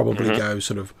 I'd probably go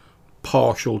sort of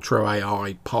partial true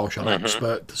AI, partial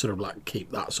expert to sort of like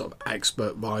keep that sort of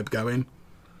expert vibe going.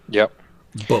 Yep.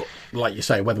 But like you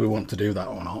say, whether we want to do that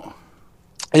or not.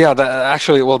 Yeah,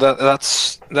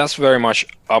 that's very much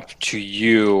up to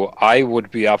you. I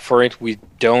would be up for it. We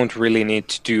don't really need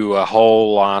to do a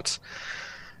whole lot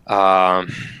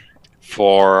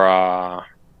for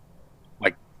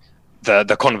like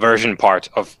the conversion part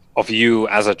of you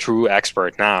as a true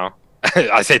expert now.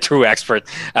 I say true expert,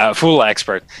 full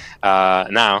expert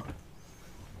now,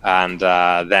 and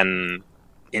then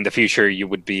in the future you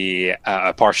would be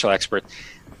a partial expert.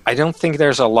 I don't think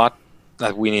there's a lot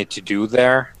that we need to do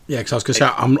there. Yeah, because I was going to say,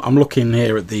 I'm looking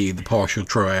here at the partial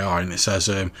true AI, and it says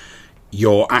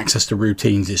your access to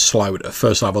routines is slow. At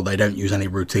first level, they don't use any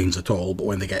routines at all, but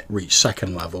when they reach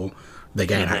second level, they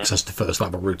gain access to first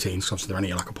level routines, because they're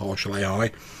only like a partial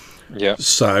AI. Yeah.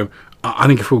 So I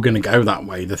think if we were going to go that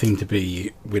way, the thing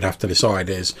we'd have to decide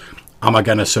is, am I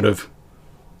going to sort of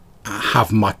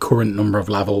have my current number of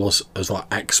levels as like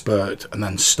expert and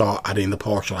then start adding the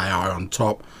partial AI on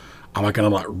top? Am I going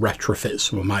to like retrofit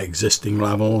some of my existing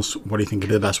levels? What do you think is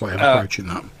the best way of approaching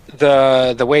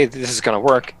that? The way this is going to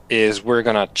work is we're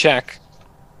going to check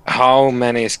how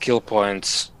many skill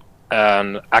points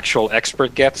an actual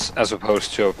expert gets as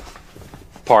opposed to a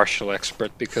partial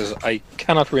expert, because I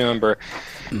cannot remember.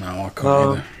 No, I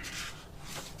can't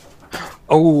either.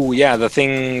 Oh yeah, the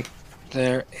thing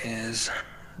there is.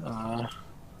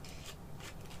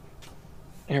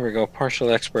 Here we go.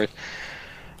 Partial expert.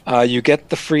 You get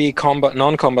the free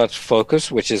non-combat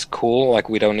focus, which is cool. Like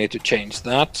we don't need to change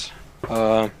that.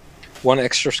 One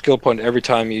extra skill point every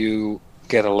time you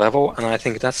get a level, and I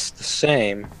think that's the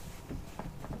same.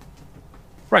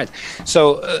 Right.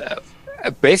 So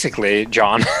basically,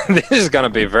 John, this is going to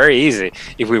be very easy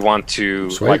if we want to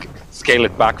like scale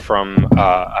it back from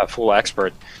a full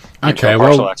expert. Okay,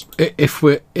 well,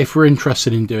 if we're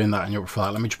interested in doing that and you're up for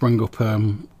that, let me just bring up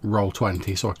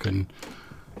Roll20 so I can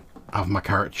have my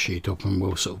character sheet up and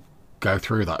we'll sort of go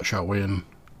through that, shall we? And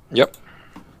yep.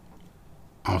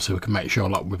 Obviously, we can make sure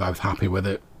like we're both happy with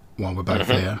it while we're both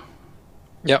here.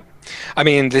 Yep. I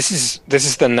mean, this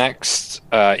is the next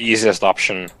easiest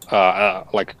option.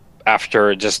 Like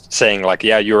after just saying like,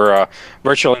 yeah, you're a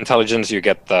virtual intelligence, you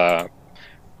get the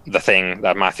thing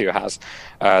that Matthew has.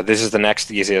 This is the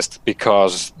next easiest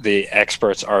because the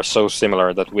experts are so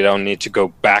similar that we don't need to go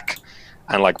back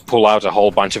and like pull out a whole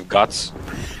bunch of guts.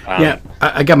 Yeah.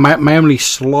 Again, my only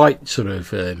slight sort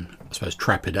of, I suppose,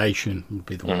 trepidation would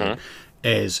be the word.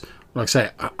 Is like I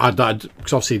say, I because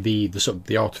obviously the sort of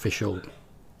the artificial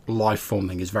life form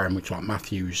thing is very much like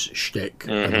Matthew's shtick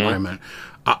at the moment.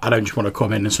 I don't just want to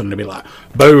come in and suddenly be like,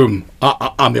 boom,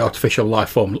 I'm the artificial life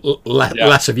form.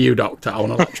 Less of you, Doctor. I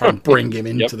want to like, try and bring him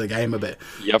into the game a bit.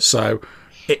 Yep. So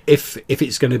if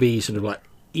it's going to be sort of like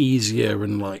easier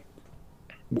and like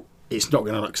it's not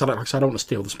going to like, I don't want to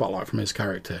steal the spotlight from his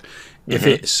character. If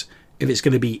it's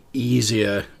going to be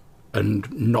easier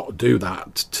and not do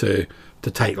that to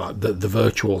take like the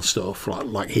virtual stuff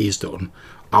like he's done,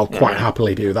 I'll quite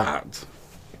happily do that.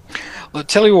 I'll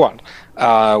tell you what,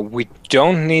 we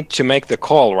don't need to make the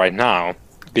call right now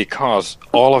because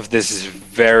all of this is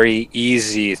very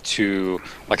easy to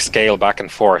like scale back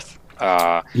and forth.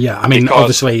 Yeah, I mean,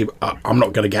 obviously, I'm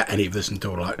not going to get any of this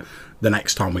until like the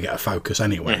next time we get a focus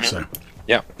anyway. So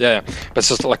yeah. But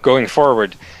just like going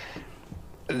forward,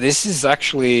 this is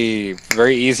actually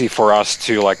very easy for us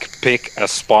to like pick a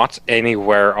spot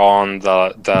anywhere on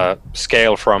the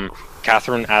scale from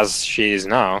Catherine as she is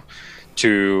now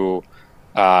to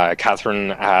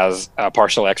Catherine as a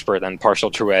partial expert and partial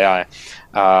true AI,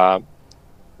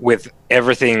 with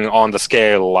everything on the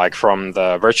scale, like from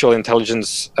the virtual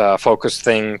intelligence focus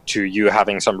thing to you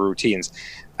having some routines.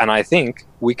 And I think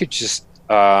we could just,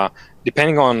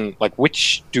 depending on like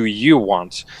which do you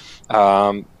want,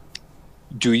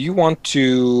 do you want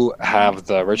to have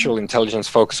the virtual intelligence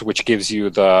focus, which gives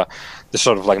you the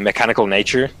sort of like mechanical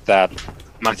nature that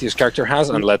Matthew's character has,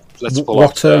 and let's pull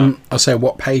up. I say,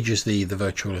 what page is the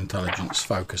virtual intelligence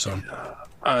focus on?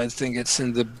 I think it's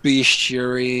in the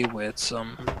bestiary with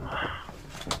some. Let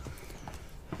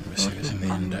me see if it's in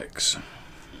the index.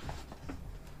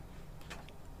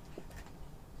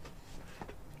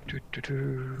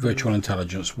 Virtual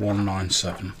intelligence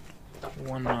 197.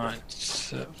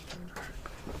 197.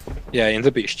 Yeah, in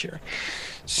the bestiary.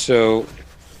 So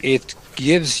it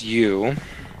gives you.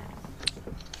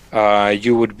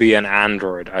 You would be an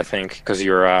android, I think, because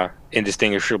you're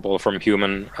indistinguishable from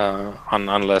human,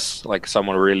 unless like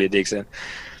someone really digs in.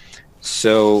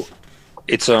 So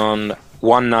it's on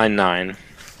 199,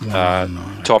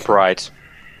 top right.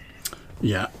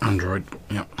 Yeah, android.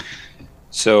 Yeah.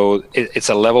 So it's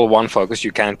a level 1 focus.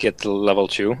 You can't get to level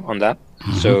 2 on that.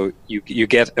 So you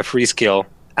get a free skill,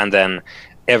 and then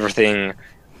everything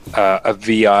a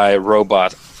VI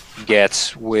robot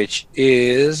gets, which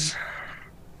is.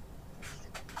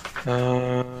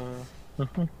 There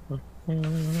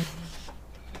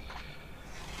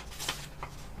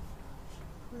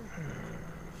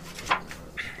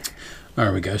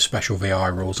we go. Special VI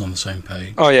rules on the same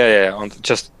page. Oh yeah, on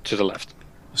just to the left.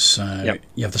 So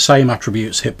you have the same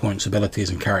attributes, hit points, abilities,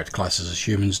 and character classes as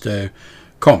humans do.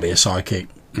 Can't be a psychic,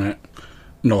 right?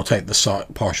 Nor take the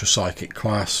partial psychic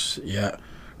class. Yeah,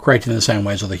 created in the same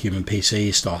way as other human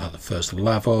PCs. Start at the first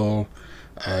level.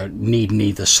 Need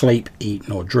neither sleep, eat,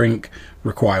 nor drink.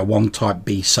 Require 1 type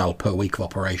B cell per week of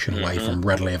operation away from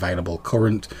readily available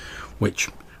current, which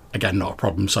again not a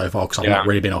problem so far because I've not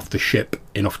really been off the ship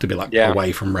enough to be like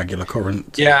away from regular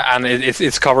current. Yeah, and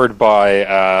it's covered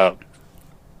by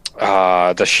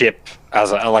the ship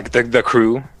as like the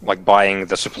crew, like buying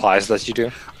the supplies that you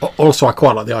do. Also, I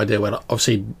quite like the idea where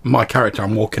obviously my character,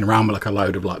 I'm walking around with like a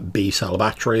load of like B cell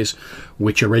batteries,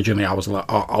 which originally I was like,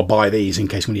 I'll buy these in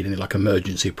case we need any like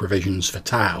emergency provisions for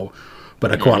Tau.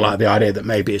 But I quite like the idea that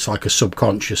maybe it's like a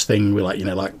subconscious thing. We like, you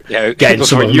know, like getting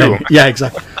some of you. Yeah,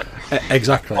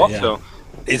 exactly. Also,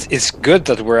 it's good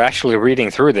that we're actually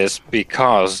reading through this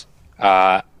because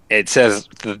it says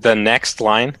the next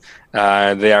line,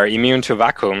 they are immune to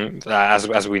vacuum,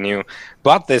 as we knew,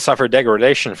 but they suffer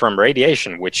degradation from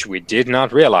radiation, which we did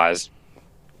not realize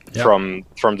from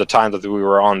the time that we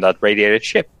were on that radiated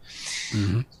ship.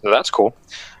 So that's cool.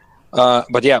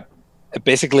 But yeah,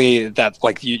 basically that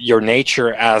like your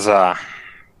nature as a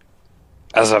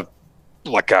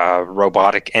like a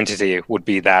robotic entity would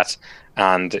be that,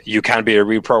 and you can be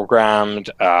reprogrammed.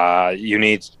 You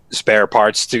need spare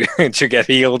parts to to get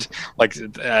healed. Like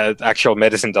actual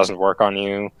medicine doesn't work on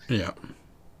you. Yeah.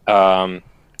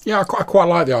 I quite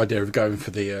like the idea of going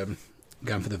for the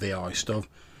VI stuff.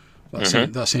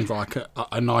 That seems like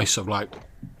a nice sort of like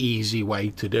easy way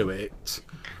to do it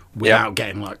without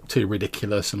getting like too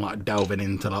ridiculous and like delving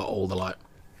into like all the like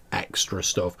extra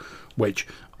stuff, which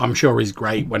I'm sure is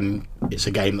great when it's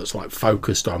a game that's like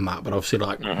focused on that, but obviously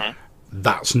like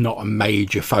that's not a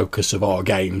major focus of our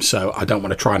game, so I don't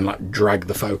want to try and like drag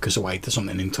the focus away to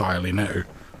something entirely new.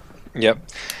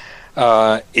 Yep.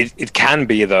 It can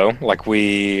be though, like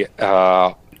we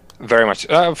very much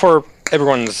for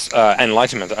everyone's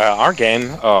enlightenment, our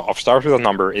game of Start With a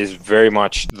Number is very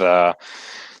much the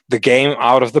game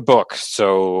out of the book.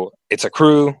 So it's a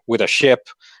crew with a ship.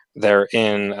 They're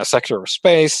in a sector of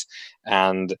space,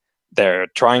 and they're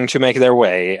trying to make their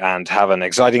way and have an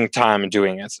exciting time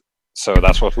doing it. So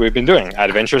that's what we've been doing,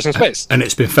 Adventures in Space. And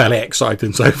it's been fairly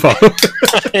exciting so far.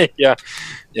 Yeah,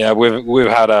 we've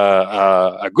had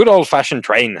a good old-fashioned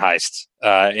train heist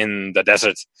in the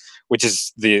desert, which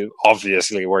is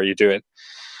obviously where you do it.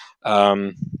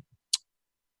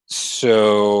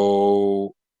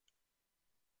 So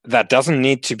that doesn't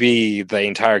need to be the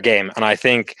entire game, and I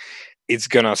think it's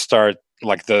gonna start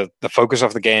like the focus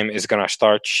of the game is gonna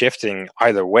start shifting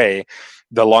either way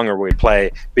the longer we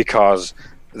play, because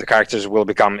the characters will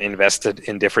become invested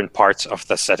in different parts of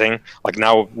the setting. Like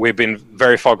now we've been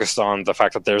very focused on the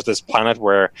fact that there's this planet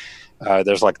where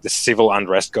there's like this civil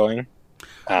unrest going.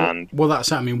 And well,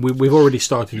 that's it. I mean, we've already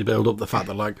started to build up the fact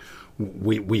that like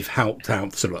we've helped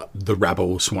out sort of the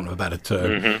rebels, for want of a better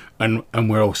term, and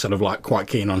we're all sort of like quite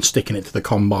keen on sticking it to the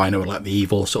Combine, or like the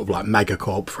evil sort of like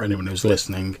megacorp, for anyone who's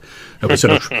listening. And we're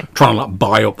sort of trying to like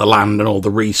buy up the land and all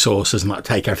the resources and like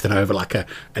take everything over like an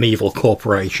evil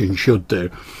corporation should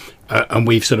do. And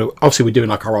we've sort of, obviously we're doing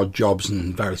like our odd jobs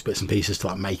and various bits and pieces to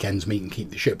like make ends meet and keep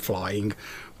the ship flying,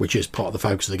 which is part of the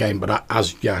focus of the game. But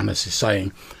as Johannes is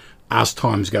saying, as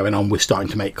time's going on, we're starting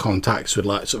to make contacts with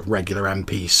like sort of regular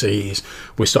NPCs.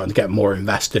 We're starting to get more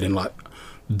invested in like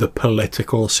the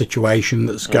political situation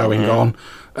that's going on,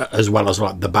 as well as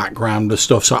like the background of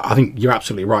stuff. So I think you're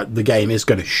absolutely right. The game is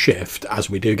going to shift as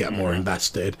we do get more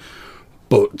invested.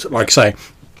 But like I say,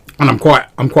 and I'm quite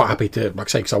happy to, like I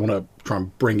say, because I want to try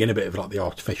and bring in a bit of like the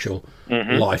artificial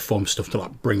life form stuff to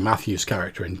like bring Matthew's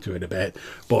character into it a bit.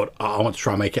 But I want to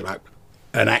try and make it like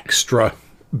an extra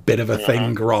bit of a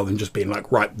thing rather than just being like,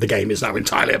 right, the game is now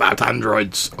entirely about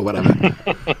androids or whatever.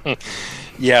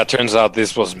 Yeah, it turns out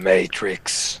this was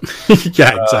Matrix.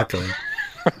 Yeah, exactly.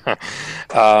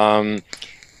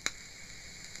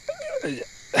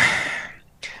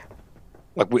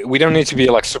 Like we don't need to be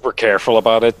like super careful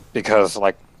about it, because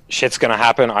like shit's gonna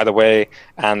happen either way,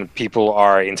 and people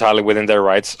are entirely within their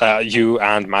rights. You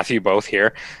and Matthew both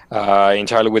here,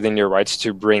 entirely within your rights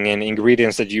to bring in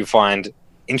ingredients that you find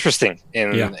interesting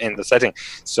in the setting.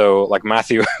 So like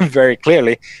Matthew very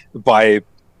clearly, by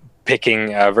picking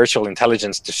virtual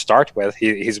intelligence to start with,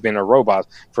 he's been a robot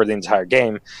for the entire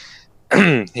game.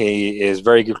 He is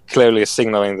very clearly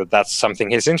signaling that that's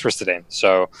something he's interested in.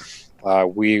 So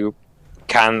we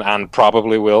can and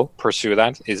probably will pursue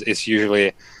that. It's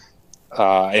usually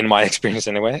in my experience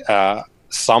anyway,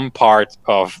 some part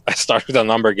of a Start With a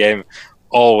Number game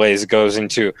always goes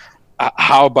into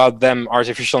how about them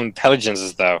artificial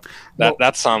intelligences, though?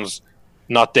 That sounds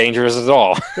not dangerous at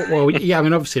all. Well, yeah, I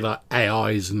mean, obviously, like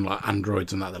AIs and like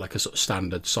androids and that, they're like a sort of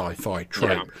standard sci-fi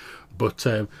trope. Yeah. But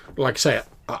like I say,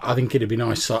 I think it'd be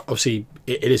nice. Obviously,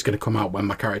 it is going to come out when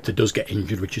my character does get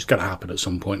injured, which is going to happen at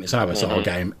some point. It's an Avatar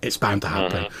game; it's bound to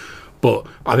happen. But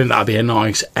I think that'd be a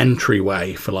nice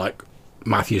entryway for like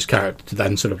Matthew's character to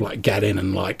then sort of like get in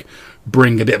and like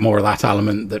bring a bit more of that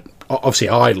element that obviously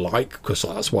I like, because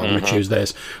that's why I'm going to choose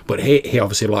this, but he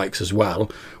obviously likes as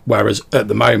well, whereas at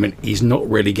the moment he's not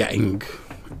really getting,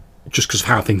 just because of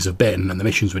how things have been and the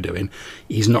missions we're doing,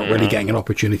 he's not really getting an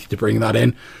opportunity to bring that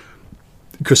in,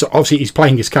 because obviously he's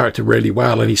playing his character really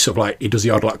well, and he's sort of like, he does the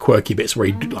odd like quirky bits where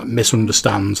he like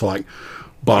misunderstands like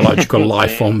biological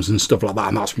life forms and stuff like that,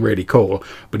 and that's really cool,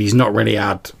 but he's not really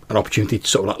had an opportunity to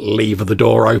sort of like leave the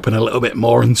door open a little bit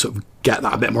more and sort of get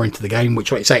that a bit more into the game,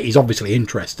 which, like I say, he's obviously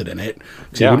interested in it,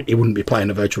 because he wouldn't be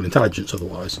playing a virtual intelligence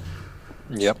otherwise.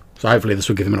 Yep. So hopefully this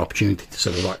will give him an opportunity to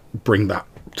sort of like bring that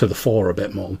to the fore a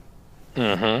bit more.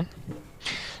 Mm-hmm.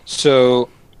 So,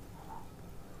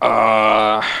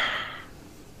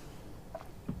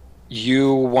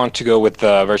 you want to go with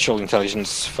the virtual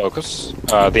intelligence focus,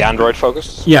 the Android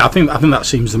focus? Yeah, I think that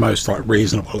seems the most like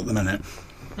reasonable at the minute.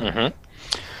 Mm-hmm.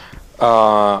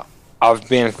 I've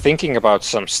been thinking about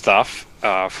some stuff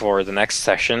for the next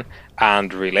session,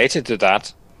 and related to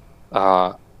that,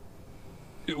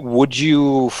 would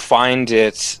you find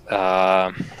it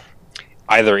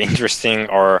either interesting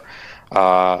or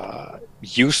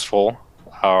useful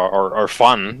or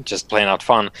fun, just plain out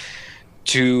fun,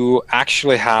 to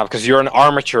actually have, because you're an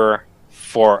armature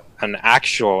for an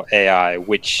actual AI,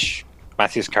 which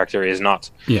Matthew's character is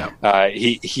not. Yeah.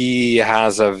 He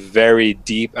has a very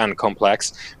deep and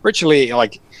complex, virtually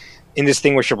like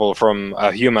indistinguishable from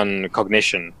a human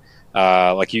cognition.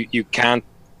 Like you can't,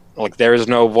 like there is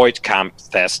no void camp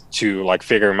test to like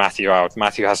figure Matthew out.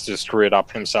 Matthew has to screw it up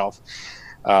himself,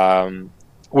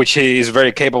 which he is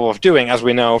very capable of doing, as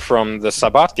we know from the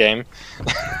Sabbat game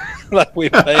that we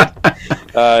played.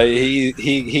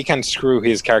 He can screw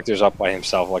his characters up by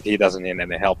himself. Like he doesn't need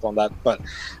any help on that. But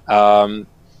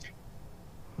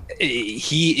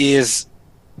he is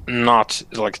not,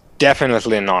 like,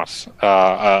 definitely not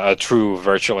a true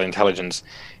virtual intelligence.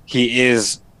 He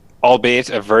is, albeit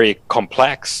a very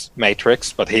complex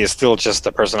matrix, but he is still just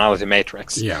a personality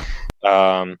matrix. Yeah.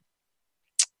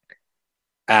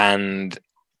 And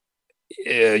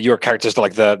your characters,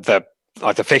 like the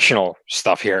fictional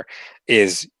stuff here,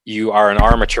 is you are an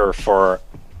armature for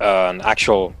an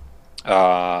actual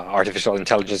artificial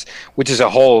intelligence, which is a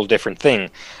whole different thing.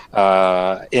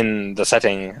 In the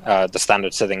setting, the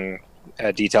standard setting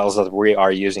details that we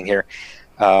are using here,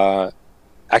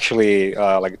 actually,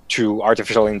 like true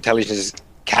artificial intelligence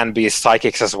can be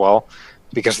psychics as well,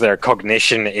 because their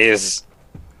cognition is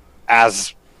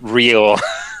as real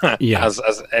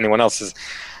as anyone else's.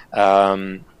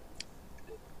 So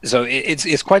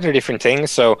it's quite a different thing.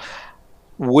 So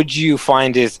would you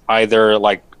find it either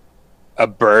like a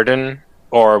burden,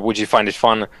 or would you find it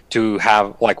fun to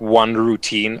have like one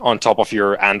routine on top of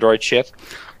your Android shit?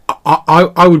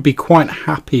 I would be quite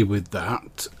happy with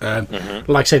that.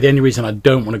 Like I say, the only reason I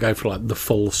don't want to go for like the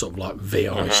full sort of like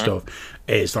VI stuff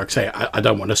is, like I say, I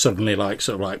don't want to suddenly like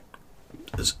sort of like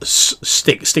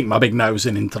stick my big nose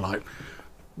into like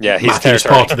he's Matthew's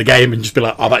part of the game and just be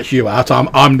like, oh, that's you out.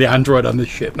 I'm the Android on this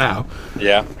ship now.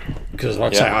 Yeah. Because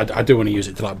like I say, I do want to use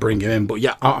it to like bring him in, but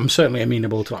yeah, I'm certainly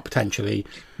amenable to like potentially,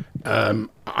 I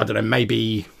don't know,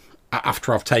 maybe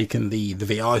after I've taken the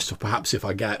VI stuff, perhaps if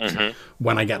I get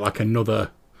when I get like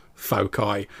another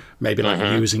Foci, maybe like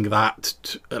using that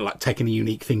to, like taking a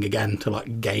unique thing again to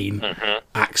like gain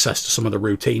access to some of the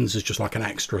routines as just like an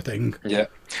extra thing. Yeah,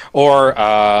 or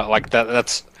like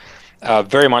that's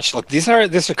very much like these are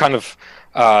kind of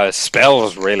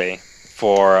spells really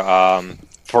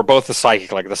for both the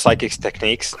psychic, like the psychic's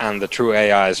techniques, and the true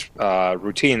AI's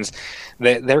routines.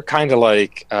 They're kind of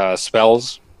like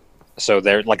spells. So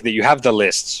they're like you have the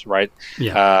lists, right?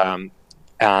 Yeah.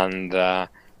 And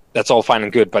that's all fine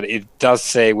and good, but it does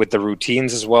say with the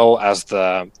routines as well as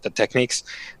the techniques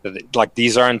that like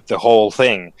these aren't the whole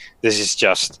thing. This is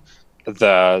just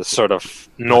the sort of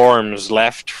norms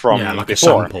left from like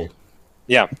before. A sample.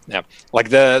 Yeah, like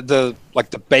the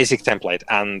basic template,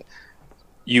 and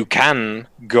you can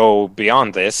go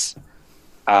beyond this.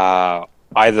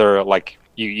 Either like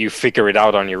you figure it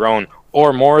out on your own,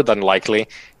 or more than likely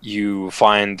you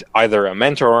find either a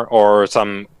mentor or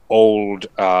some old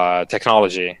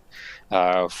technology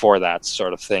for that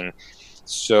sort of thing.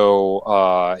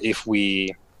 So if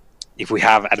we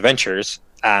have adventures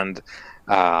and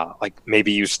like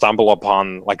maybe you stumble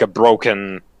upon like a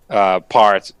broken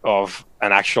part of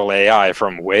an actual AI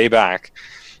from way back,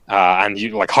 and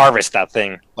you like harvest that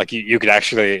thing, like you could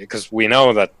actually, because we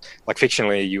know that like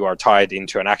fictionally you are tied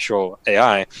into an actual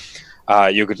AI,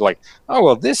 you could like, oh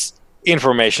well, this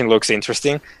information looks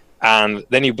interesting, and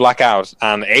then you black out,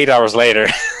 and 8 hours later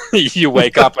you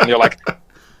wake up and you're like,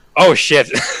 oh shit.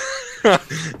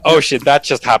 Oh shit, that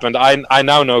just happened. I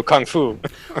now know kung fu.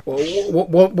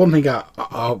 Well, one thing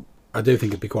I do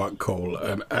think it'd be quite cool,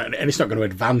 and it's not going to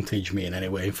advantage me in any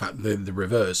way. In fact, the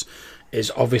reverse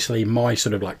is obviously my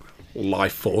sort of like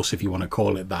life force, if you want to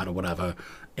call it that or whatever,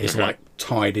 is like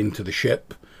tied into the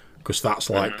ship, because that's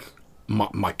like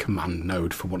my command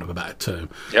node, for want of a better term.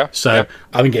 Yeah. So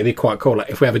I think it'd be quite cool, like,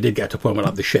 if we ever did get to a point where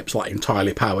like the ship's like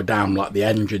entirely powered down, like the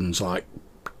engine's like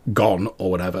gone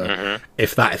or whatever,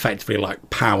 if that effectively like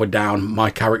powered down my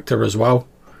character as well.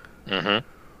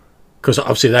 Because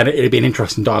obviously then it'd be an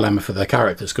interesting dilemma for their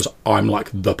characters, because I'm like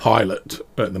the pilot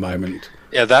at the moment.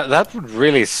 Yeah, that would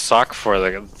really suck for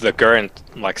the current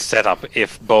like setup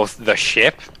if both the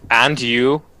ship and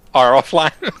you are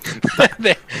offline.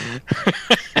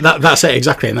 That's it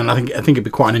exactly. And then I think it'd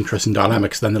be quite an interesting dilemma,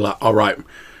 because then they're like, all right,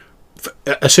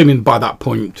 assuming by that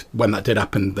point when that did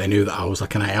happen, they knew that I was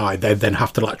like an AI, they'd then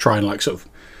have to like try and like sort of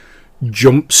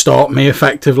jump start me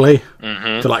effectively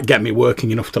to like get me working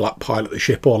enough to like pilot the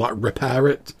ship or like repair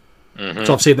it. So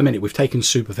obviously at the minute we've taken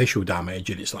superficial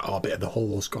damage and it's like, oh, a bit of the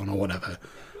hull's gone or whatever,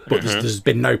 but there's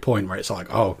been no point where it's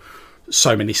like, oh,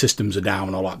 so many systems are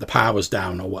down, or like the power's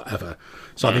down or whatever.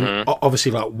 So I think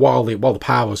obviously like while the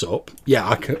power's up,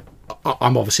 yeah,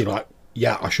 I'm obviously like,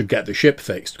 yeah, I should get the ship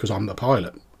fixed because I'm the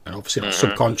pilot, and obviously like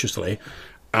subconsciously,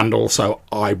 and also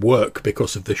I work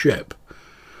because of the ship.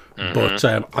 But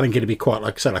I think it'd be quite,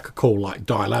 like I said, like a cool like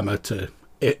dilemma to,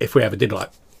 if we ever did like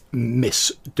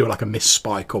do like a miss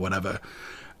spike or whatever,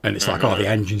 and it's like, oh, the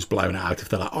engine's blown out. If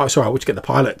they're like, oh, sorry, we'll just get the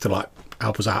pilot to like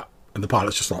help us out, and the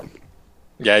pilot's just like,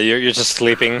 yeah, you're just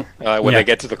sleeping. When they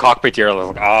get to the cockpit, you're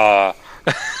like, ah.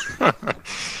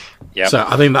 Yeah. So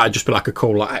I think that'd just be like a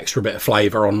cool like extra bit of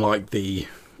flavour on like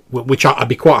which I'd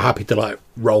be quite happy to like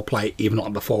role play even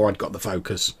on before I'd got the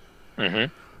focus.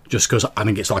 Just because I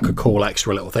think it's like a cool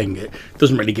extra little thing. It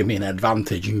doesn't really give me an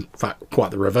advantage, in fact,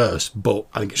 quite the reverse. But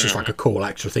I think it's just like a cool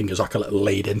extra thing as like a little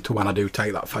lead into when I do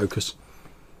take that focus.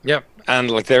 Yeah, and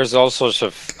like there's all sorts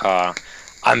of.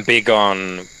 I'm big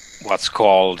on what's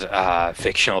called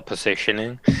fictional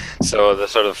positioning. So the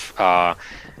sort of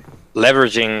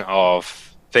leveraging of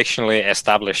fictionally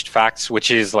established facts, which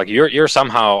is like you're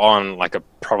somehow on like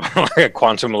like a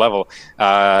quantum level.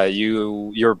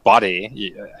 Your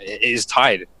body is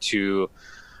tied to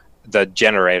the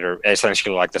generator,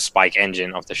 essentially like the spike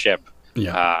engine of the ship.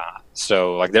 Yeah.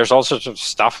 So like there's all sorts of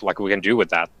stuff like we can do with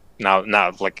that.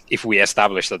 Now like if we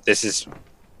establish that this is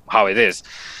how it is,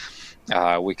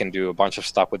 we can do a bunch of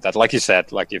stuff with that. Like you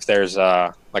said, like if there's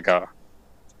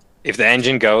if the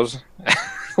engine goes,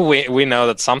 we know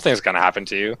that something's going to happen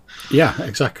to you. Yeah,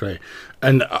 exactly.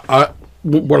 And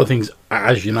one of the things,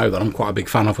 as you know, that I'm quite a big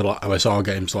fan of with like OSR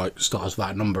games like Stars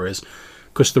Without Number is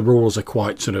because the rules are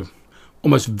quite sort of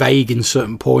almost vague in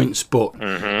certain points, but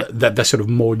they're sort of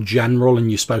more general,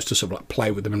 and you're supposed to sort of like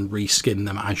play with them and reskin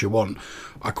them as you want.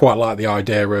 I quite like the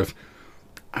idea of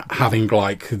having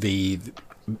like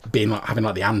having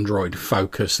like the Android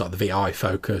focus, like the VI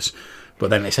focus, but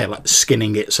then they say like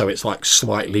skinning it so it's like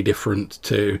slightly different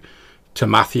to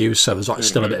Matthews, so there's like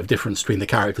still a bit of difference between the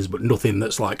characters, but nothing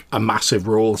that's like a massive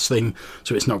rules thing,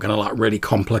 so it's not going to like really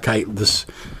complicate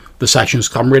the sessions.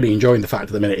 Cause I'm really enjoying the fact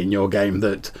at the minute in your game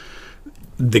that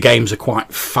the games are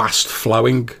quite fast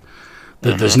flowing.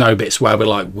 There's no bits where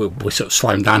we're sort of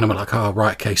slowing down and we're like, oh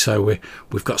right, okay, so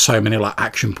we've got so many like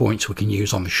action points we can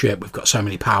use on the ship, we've got so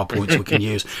many power points we can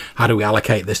use, how do we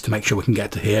allocate this to make sure we can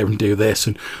get to here and do this,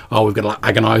 and we've got to like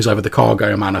agonize over the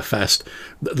cargo manifest.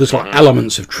 There's like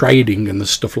elements of trading and there's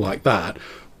stuff like that,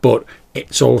 but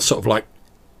it's all sort of like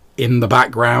in the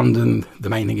background, and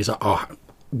the main thing is that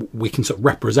we can sort of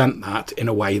represent that in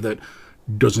a way that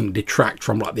doesn't detract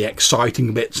from like the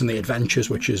exciting bits and the adventures,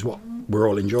 which is what we're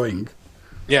all enjoying.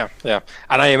 Yeah,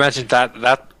 and I imagine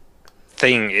that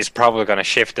thing is probably going to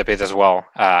shift a bit as well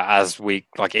as we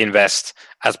like invest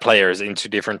as players into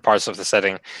different parts of the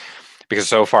setting, because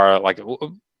so far like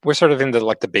we're sort of in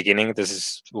the beginning.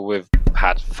 We've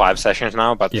had 5 sessions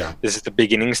now, but this is the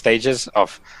beginning stages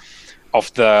of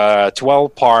the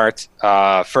 12-part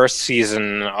first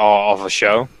season of a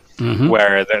show,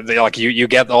 where they like you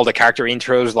get all the character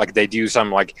intros, like they do some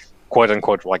like quote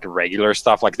unquote like regular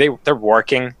stuff, like they're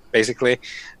working basically,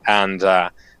 and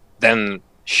then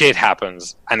shit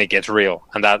happens and it gets real,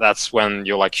 and that's when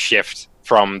you like shift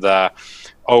from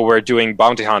we're doing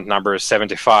bounty hunt number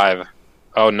 75,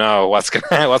 oh no, what's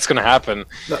gonna happen,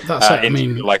 that's it. I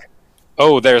mean, like,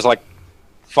 oh, there's like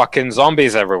fucking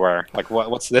zombies everywhere, like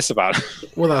what's this about?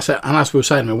 Well, that's it. And as we were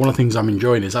saying, I mean, one of the things I'm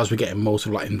enjoying is as we're getting more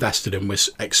sort of like invested in with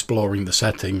exploring the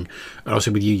setting, and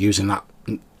also with you using that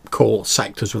cool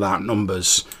Sectors Without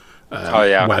Numbers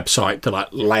website to like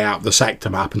lay out the sector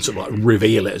map and sort of like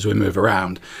reveal it as we move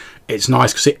around. It's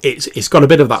nice because it's got a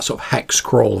bit of that sort of hex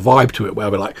crawl vibe to it,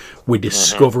 where we're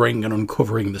discovering and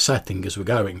uncovering the setting as we're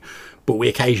going, but we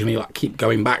occasionally like keep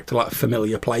going back to like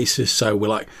familiar places, so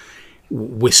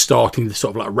we're starting to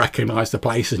sort of like recognise the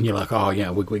places, and you're like, oh yeah,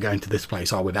 we're going to this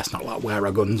place, are we? That's not like where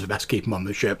our guns, we best keep them on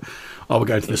the ship. Oh, we're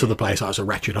going to this other place, that's a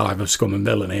wretched hive of scum and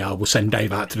villainy. Oh, we'll send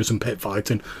Dave out to do some pit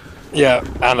fighting. Yeah,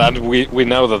 and we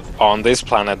know that on this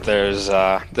planet there's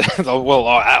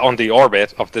on the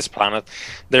orbit of this planet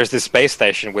there's this space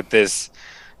station with this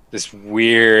this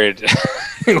weird,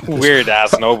 weird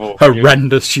ass noble,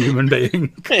 horrendous human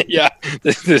being. Yeah,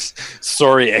 this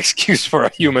sorry excuse for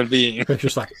a human being. It's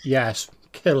just like, yes,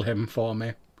 kill him for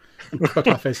me, and cut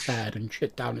off his head and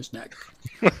shit down his neck.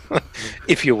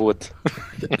 If you would.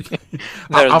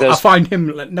 I find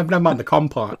him, never mind the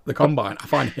combine. I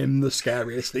find him the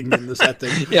scariest thing in the setting.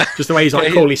 Yeah. Just the way he's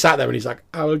like coolly sat there and he's like,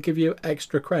 I will give you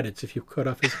extra credits if you cut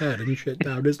off his head and shit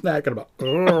down his neck. And I'm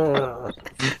like,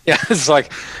 yeah, it's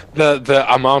like the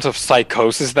amount of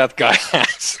psychosis that guy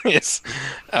has is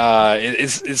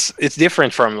it's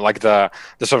different from like the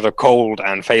sort of cold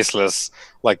and faceless,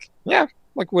 like, yeah,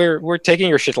 like we're taking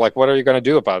your shit, like what are you going to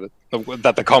do about it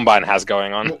that the Combine has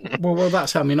going on? well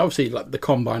that's, I mean, obviously like the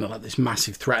Combine are like this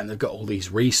massive threat and they've got all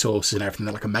these resources and everything.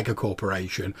 They're like a mega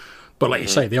corporation, but like you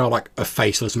say, they are like a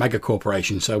faceless mega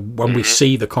corporation. So when we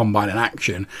see the Combine in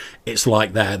action, it's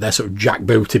like they're sort of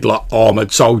jackbooted like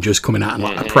armored soldiers coming out and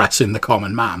like oppressing the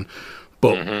common man.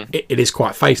 But it is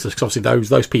quite faceless because obviously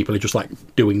those people are just like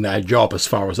doing their job as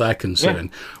far as they're concerned.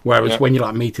 Whereas when you're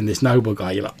like meeting this noble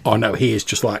guy, you're like, oh no, he is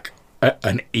just like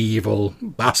an evil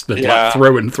bastard, like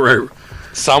through and through.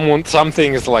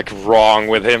 Something is like wrong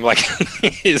with him. Like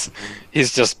he's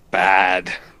just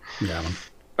bad. Yeah, man.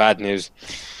 Bad news.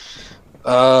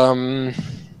 Yeah,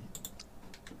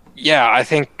 I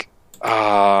think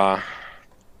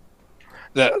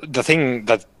the thing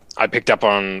that I picked up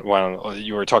on when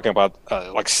you were talking about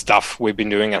like stuff we've been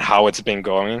doing and how it's been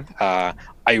going. I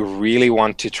really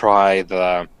want to try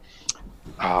the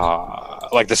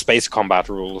like the space combat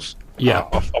rules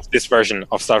of this version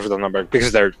of Star Wars Number,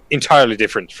 because they're entirely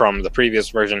different from the previous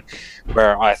version,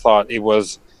 where I thought it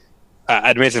was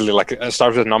admittedly like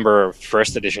Star Wars Number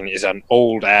First Edition is an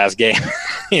old ass game.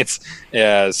 It's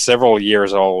several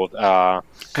years old.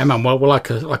 Hey man, well, like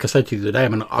I said to you today, I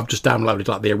mean, I've just downloaded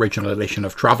like the original edition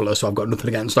of Traveller, so I've got nothing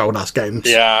against old ass games.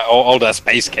 Yeah, old ass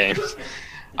space games.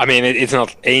 I mean, it's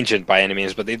not ancient by any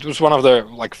means, but it was one of the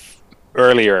like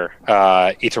earlier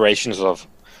iterations of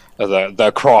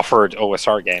the Crawford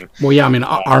OSR game. Well, yeah, I mean,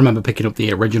 I remember picking up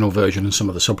the original version and some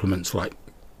of the supplements like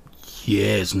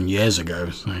years and years ago.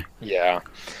 So. Yeah,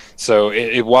 so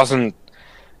it wasn't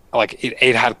like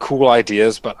it had cool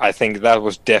ideas, but I think that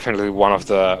was definitely one of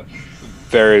the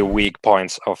very weak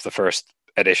points of the first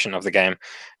edition of the game.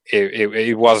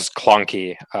 It was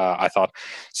clunky, I thought.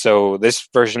 So this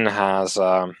version has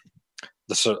the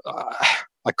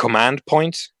a command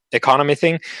point economy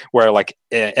thing, where like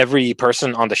every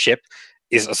person on the ship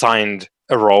is assigned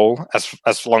a role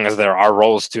as long as there are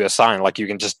roles to assign. Like you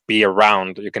can just be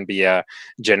around, you can be a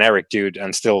generic dude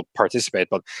and still participate,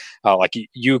 but like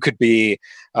you could be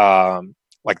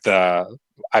like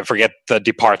I forget the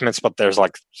departments, but there's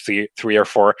like three or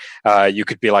four. You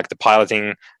could be like the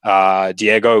piloting.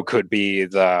 Diego could be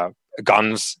the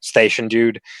guns station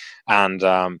dude, and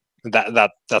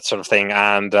that sort of thing.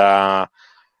 And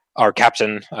our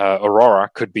captain Aurora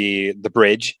could be the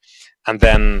bridge, and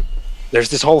then there's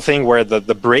this whole thing where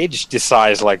the bridge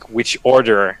decides like which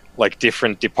order like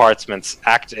different departments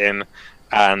act in,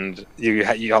 and you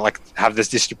like have this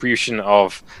distribution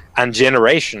of and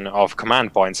generation of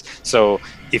command points. So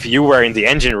if you were in the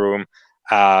engine room,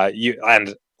 you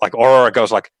and like Aurora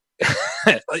goes like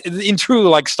in true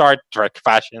like Star Trek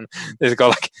fashion, they go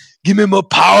like, "Give me more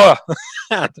power,"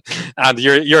 and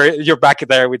you're back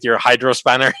there with your hydro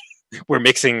spanner. We're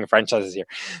mixing franchises here,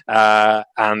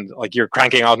 and like you're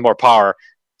cranking out more power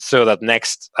so that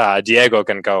next Diego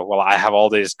can go, well, I have all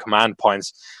these command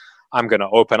points. I'm gonna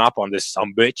open up on this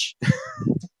some bitch.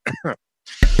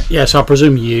 Yeah, so I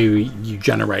presume you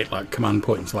generate like command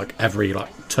points like every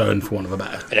like turn, for want of a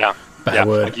better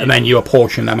word, like and then you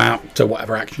apportion them out to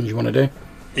whatever actions you want to do.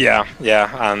 Yeah,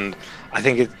 and I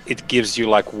think it gives you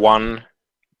like one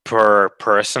per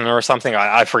person or something.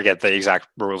 I forget the exact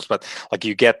rules, but like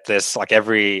you get this like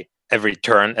every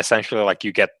turn essentially, like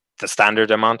you get the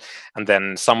standard amount, and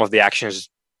then some of the actions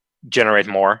generate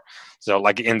more. So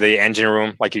like in the engine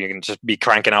room, like you can just be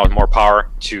cranking out more power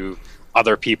to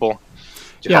other people.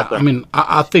 Yeah, I mean,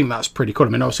 I think that's pretty cool. I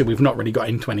mean, obviously we've not really got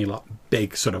into any like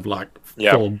big sort of like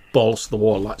full balls to the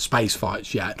wall like space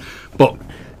fights yet, but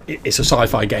it's a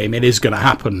sci-fi game. It is going to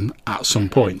happen at some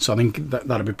point, so I think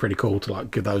that'd be pretty cool to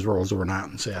like give those rules a run out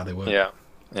and see how they work.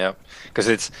 Yeah, because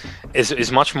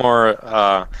it's much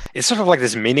more. It's sort of like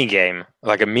this mini game,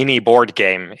 like a mini board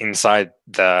game inside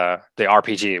the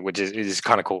RPG, which is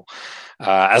kind of cool,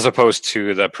 as opposed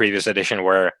to the previous edition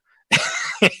where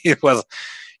it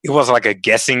was like a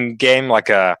guessing game, like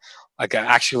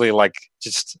actually like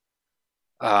just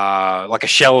like a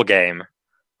shell game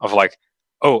of like,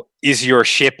 oh, is your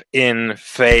ship in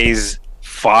phase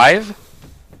 5?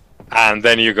 And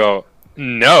then you go,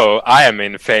 no, I am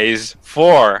in phase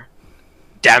 4.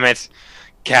 Damn it,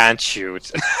 can't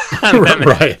shoot. And then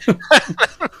Right.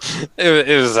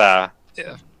 it was yeah.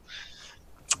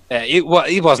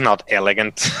 It was not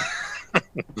elegant.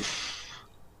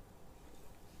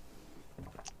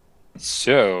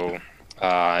 So,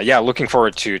 yeah, looking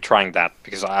forward to trying that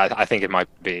because I think it might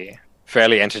be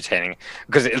fairly entertaining.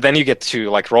 Because then you get to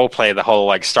like role play the whole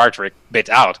like Star Trek bit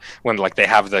out when like they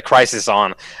have the crisis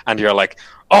on, and you're like,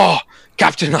 "Oh,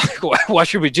 Captain, what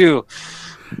should we do?"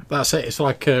 That's it. It's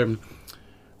like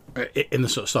in the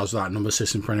sort of stars of that number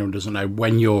system, for anyone who doesn't know,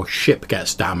 when your ship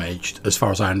gets damaged, as far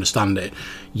as I understand it,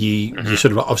 you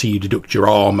sort of obviously you deduct your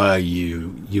armor,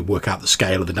 you work out the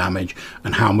scale of the damage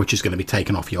and how much is going to be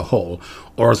taken off your hull.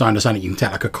 Or as I understand it, you can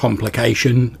take like a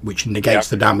complication which negates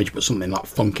the damage, but something like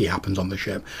funky happens on the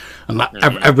ship. And that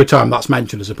every time that's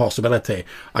mentioned as a possibility,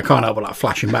 I can't help but like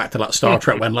flashing back to like Star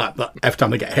Trek when like every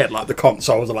time they get hit, like the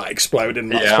consoles are like exploding,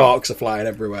 like sparks are flying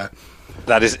everywhere.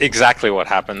 That is exactly what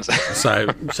happens. so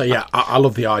yeah, I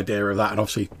love the idea of that, and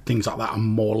obviously things like that are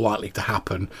more likely to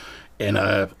happen in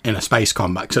a space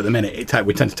combat. Because at the minute,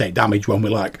 we tend to take damage when we're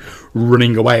like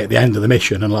running away at the end of the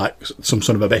mission, and like some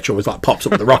son of a bitch always like pops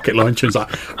up with a rocket launcher and is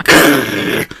like,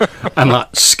 and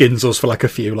like skins us for like a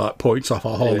few like points off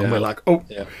our hull, and we're like, oh,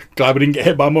 glad we didn't get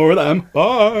hit by more of them.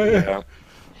 Bye.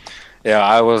 Yeah,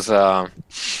 I was.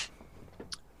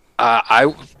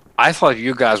 I thought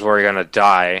you guys were gonna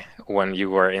die when you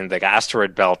were in the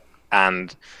asteroid belt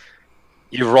and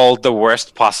you rolled the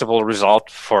worst possible result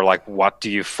for like what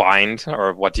do you find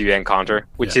or what do you encounter,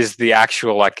 which is the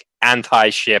actual like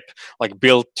anti-ship, like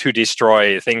built to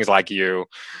destroy things like you,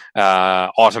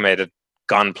 automated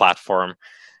gun platform,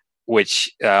 which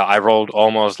I rolled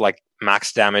almost like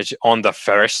max damage on the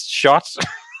first shot,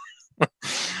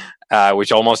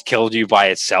 which almost killed you by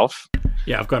itself.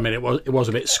 Yeah, I've got to admit it was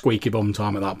a bit squeaky bum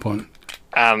time at that point.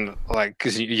 And like,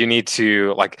 because you need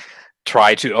to like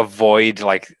try to avoid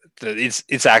like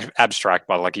it's abstract,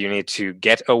 but like you need to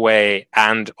get away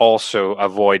and also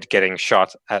avoid getting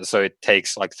shot. So it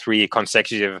takes like 3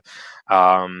 consecutive,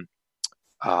 like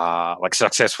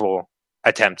successful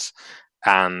attempts.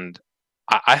 And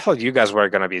I thought you guys were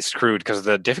gonna be screwed because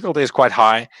the difficulty is quite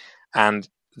high, and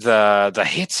the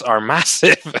hits are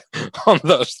massive on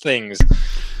those things.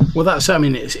 Well, that's, I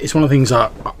mean, it's one of the things I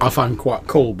find quite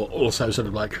cool, but also sort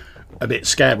of like a bit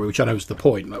scary, which I know is the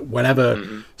point. Like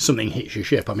whenever something hits your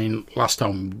ship, I mean, last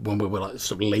time when we were like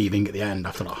sort of leaving at the end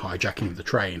after like hijacking the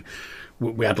train,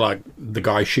 we had like the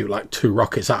guy shoot like 2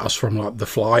 rockets at us from like the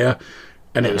flyer,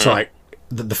 and it was like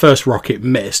the first rocket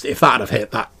missed. If that had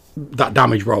hit, that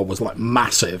damage roll was like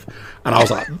massive, and I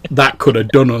was like, that could have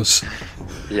done us.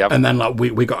 Yep. And then like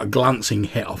we got a glancing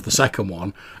hit off the second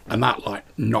one, and that like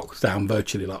knocked down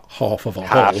virtually like half of our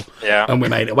hull. Yeah. And we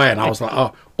made it away, and I was like,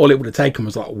 oh, all it would have taken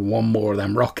was like 1 more of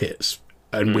them rockets,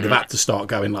 and we'd have had to start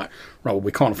going like, right, well,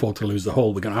 we can't afford to lose the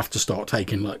hull. We're going to have to start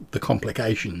taking like the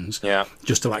complications,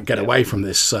 just to like get away from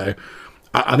this. So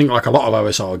I think like a lot of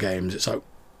OSR games, it's like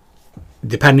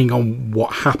depending on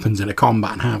what happens in a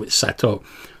combat and how it's set up.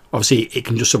 Obviously, it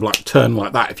can just sort of like turn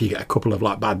like that if you get a couple of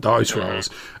like bad dice rolls,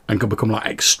 and can become like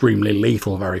extremely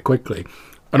lethal very quickly.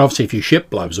 And obviously, if your ship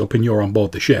blows up and you're on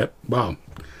board the ship, well,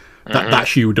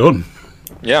 that's you done.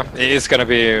 Yeah, it's going to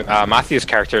be Matthew's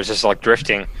character is just like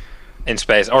drifting in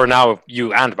space, or now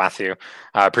you and Matthew,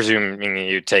 presuming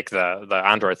you take the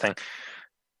android thing,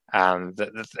 and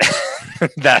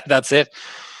that's it.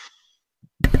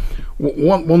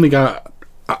 One thing I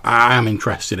am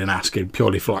interested in asking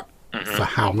purely for like. For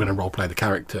how I'm going to roleplay the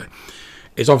character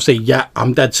is obviously,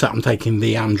 I'm dead set on taking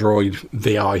the Android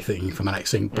VI thing for my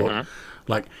next thing, but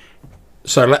like,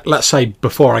 so let's say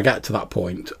before I get to that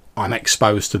point, I'm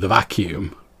exposed to the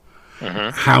vacuum.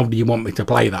 How do you want me to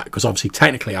play that? Because obviously,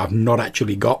 technically, I've not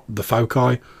actually got the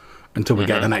foci until we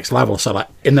get to the next level. So like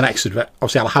in the next,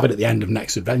 obviously, I'll have it at the end of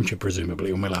next adventure,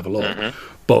 presumably when we level up.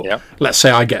 But let's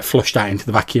say I get flushed out into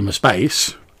the vacuum of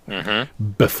space.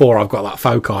 Before I've got that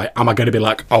foci, am I going to be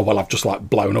like, oh well, I've just like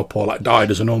blown up or like died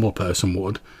as a normal person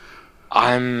would?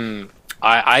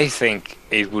 I think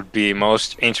it would be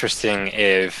most interesting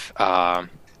if like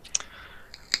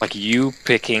you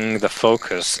picking the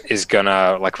focus is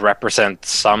gonna like represent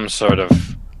some sort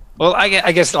of, well,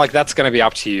 I guess like that's gonna be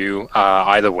up to you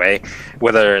either way,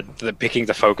 whether picking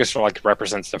the focus like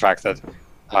represents the fact that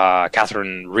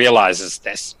Catherine realizes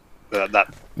this.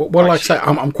 Well, like I say,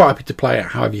 I'm quite happy to play it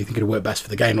however you think it'll work best for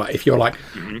the game. Like if you're like,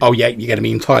 oh yeah, you're going to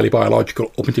be entirely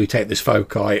biological up until you take this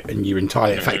foci and you're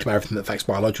entirely affected by everything that affects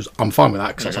biologicals, I'm fine with that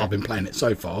because that's how I've been playing it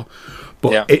so far.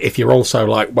 But if you're also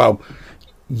like, well,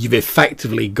 you've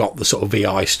effectively got the sort of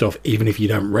VI stuff, even if you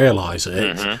don't realise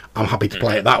it. I'm happy to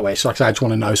play it that way. So like I said, I just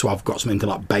want to know so I've got something to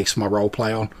like base my role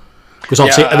play on. Because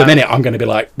obviously at the minute I'm going to be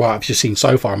like, well, I've just seen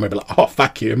so far, I'm going to be like, oh,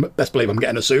 vacuum, best believe I'm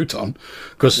getting a suit on.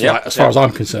 Because like, as far as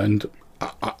I'm concerned,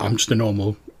 I'm just a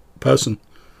normal person.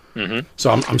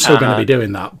 So I'm still going to be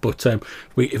doing that. But if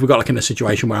we got like in a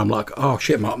situation where I'm like, oh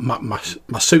shit, my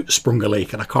suit sprung a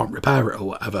leak and I can't repair it or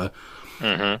whatever,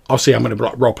 obviously I'm going to be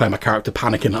like role play my character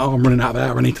panicking, like, oh, I'm running out of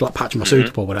air, I need to like patch my suit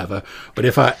up or whatever. But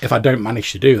if I don't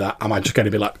manage to do that, am I just going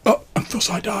to be like, oh, and thus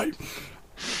I die?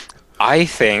 I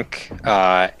think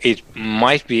it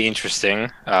might be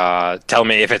interesting. Tell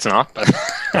me if it's not. But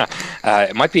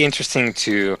it might be interesting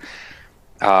to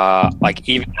like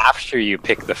even after you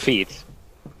pick the feat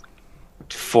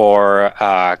for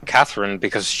Catherine,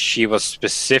 because she was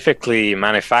specifically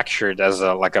manufactured as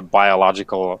a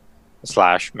biological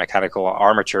 / mechanical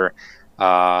armature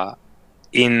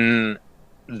in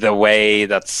the way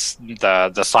that's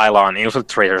the Cylon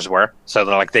infiltrators were, so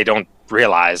that they don't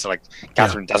realize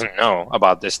Catherine doesn't know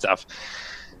about this stuff.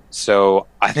 So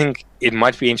I think it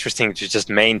might be interesting to just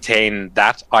maintain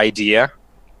that idea,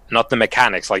 not the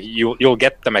mechanics. You'll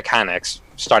get the mechanics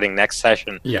starting next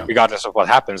session, regardless of what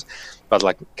happens.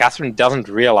 But Catherine doesn't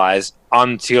realize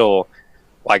until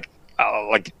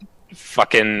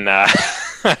fucking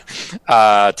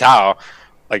Tao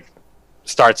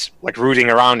starts rooting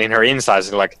around in her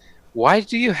insides, why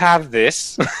do you have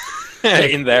this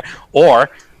in there? Or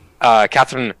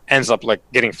Catherine ends up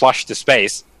getting flushed to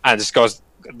space and just goes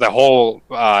the whole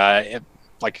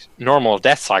normal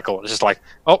death cycle. It's just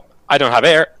oh, I don't have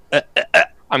air,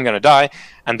 I'm gonna die.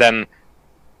 And then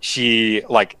she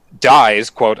dies,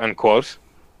 quote unquote,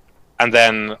 and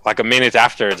then a minute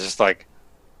after it's just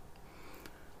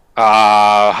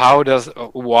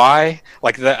why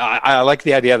I like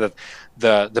the idea that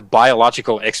the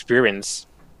biological experience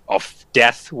of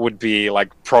death would be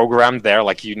programmed there,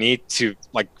 you need to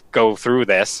go through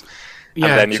this, and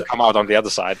then you come out on the other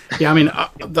side. I mean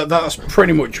that's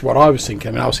pretty much what I was thinking.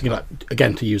 I mean, I was thinking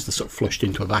again, to use the sort of flushed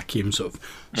into a vacuum sort of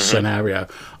scenario,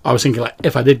 I was thinking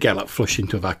if I did get flushed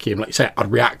into a vacuum, say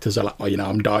I'd react as I'm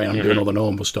dying, I'm doing all the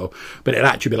normal stuff, but it'd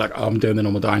actually be I'm doing the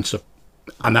normal dying stuff,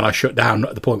 and then I shut down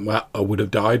at the point where I would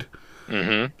have died.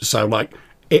 So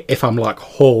if I'm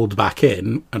hauled back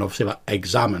in and obviously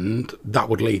examined, that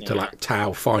would lead to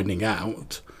Tao finding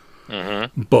out.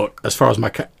 But as far as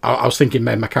I was thinking,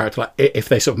 maybe my character, if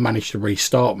they sort of managed to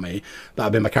restart me,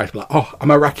 that'd be my character oh, I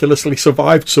miraculously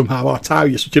survived somehow. Oh, Tao,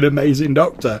 you're such an amazing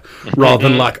doctor. Rather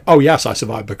than oh yes, I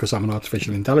survived because I'm an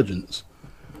artificial intelligence.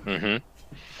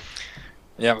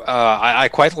 Yeah, I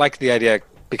quite like the idea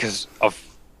because of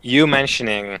you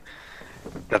mentioning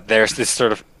that there's this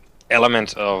sort of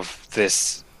element of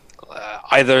this,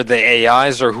 either the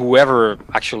AIs or whoever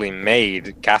actually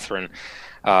made Catherine,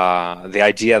 the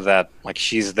idea that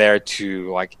she's there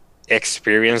to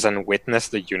experience and witness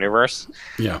the universe.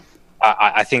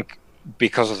 I think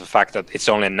because of the fact that it's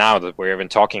only now that we're even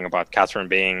talking about Catherine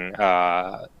being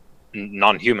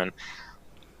non-human,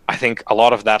 I think a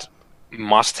lot of that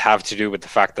must have to do with the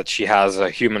fact that she has a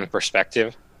human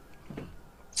perspective.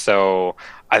 So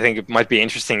I think it might be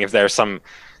interesting if there's some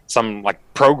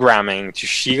programming to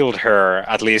shield her,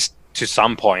 at least to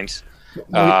some point.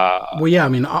 Well, yeah, I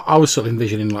mean, I was sort of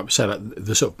envisioning, like we said,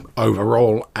 the sort of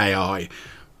overall AI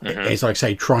is,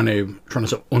 say, trying to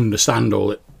sort of understand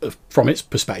all it from its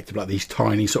perspective, these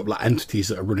tiny sort of entities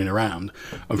that are running around,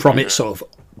 and from its sort of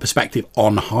perspective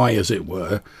on high, as it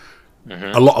were.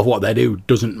 A lot of what they do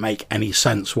doesn't make any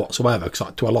sense whatsoever,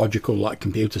 because to a logical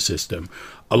computer system,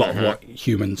 a lot of what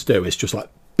humans do is just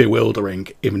bewildering,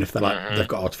 even if they're they've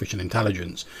got artificial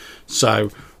intelligence. So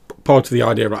part of the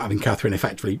idea of having Catherine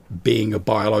effectively being a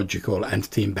biological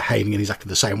entity and behaving in exactly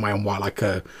the same way, and why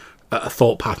a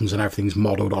thought patterns and everything's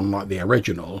modelled on the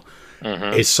original,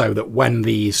 is so that when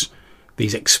these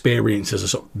experiences are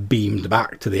sort of beamed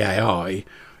back to the AI,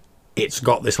 it's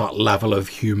got this level of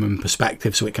human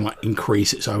perspective, so it can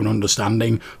increase its own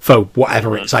understanding for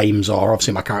whatever its aims are.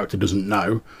 Obviously my character doesn't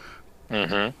know.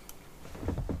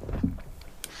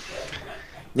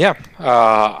 Yeah,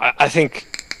 I think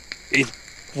it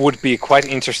would be quite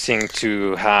interesting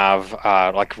to have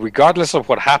regardless of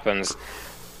what happens,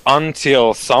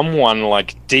 until someone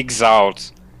digs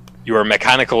out your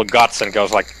mechanical guts and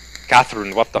goes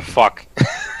Catherine, what the fuck?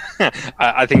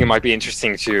 I think it might be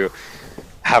interesting to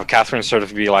have Catherine sort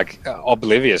of be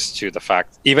oblivious to the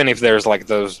fact, even if there's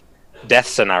those death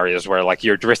scenarios where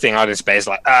you're drifting out in space,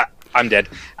 I'm dead,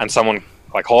 and someone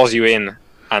hauls you in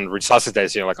and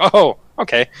resuscitates you, oh,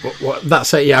 okay. Well,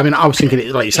 that's it. Yeah, I mean, I was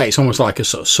thinking, like you say, it's almost like a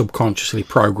sort of subconsciously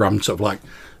programmed sort of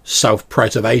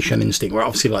self-preservation instinct, where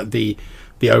obviously like the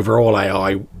overall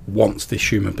AI wants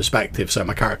this human perspective, so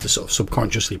my character's sort of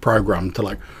subconsciously programmed to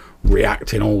like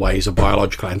react in all ways a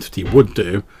biological entity would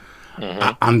do,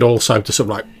 and also to sort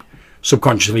of like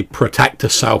subconsciously protect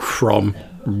herself from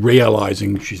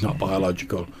realizing she's not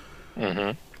biological.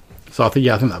 So I think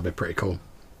that'd be pretty cool.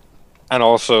 And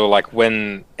also, like,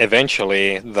 when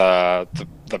eventually the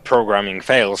programming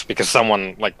fails because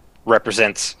someone like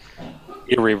represents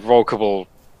irrevocable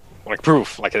like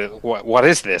proof, like what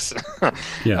is this?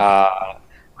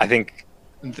 I think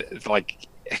like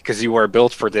because you were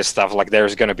built for this stuff, like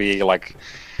there's going to be like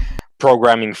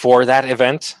programming for that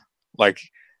event, like,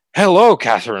 hello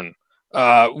Catherine,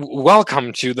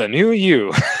 welcome to the new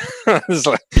you.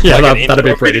 Like, that'd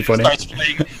be pretty funny. Starts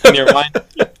playing in your mind.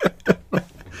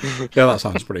 Yeah, that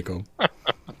sounds pretty cool.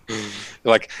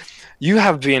 Like, you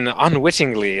have been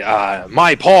unwittingly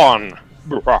my pawn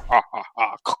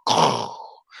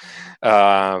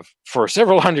for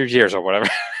several hundred years or whatever.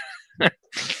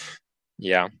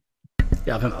 Yeah,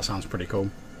 I think that sounds pretty cool.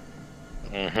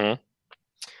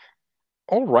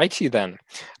 Alrighty then,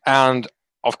 and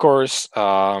of course,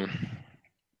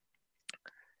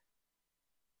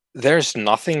 there's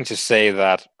nothing to say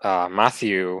that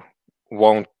Matthew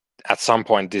won't at some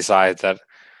point decide that,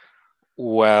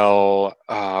 well,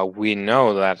 we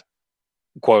know that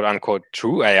quote unquote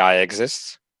true AI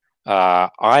exists. I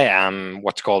am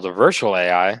what's called a virtual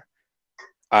AI.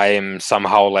 I am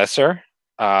somehow lesser.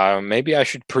 Maybe I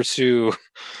should pursue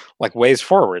like ways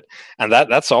forward, and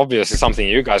that's obviously something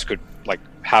you guys could like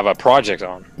have a project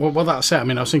on. Well, that's it. I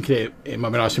mean, I was thinking it might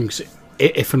be nice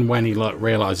if and when he like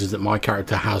realizes that my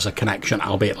character has a connection,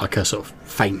 albeit like a sort of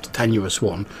faint, tenuous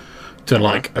one, to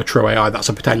like a true AI. That's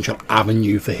a potential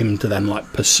avenue for him to then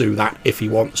like pursue that if he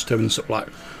wants to, and sort of like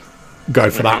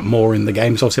go for that more in the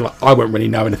game. So obviously, like, I won't really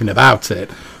know anything about it,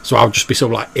 so I'll just be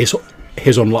sort of like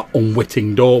his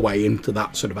unwitting doorway into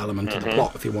that sort of element of the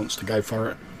plot if he wants to go for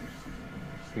it.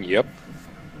 Yep.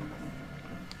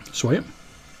 Sweet.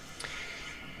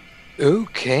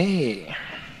 Okay.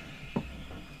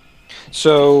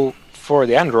 So for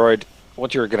the android,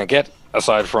 what you're gonna get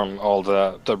aside from all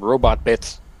the robot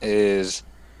bits is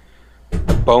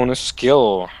a bonus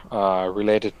skill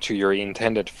related to your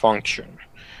intended function.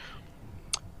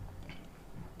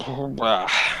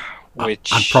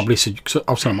 Which I'd probably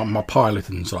obviously my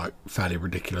piloting's like fairly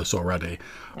ridiculous already.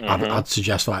 I'd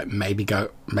suggest like maybe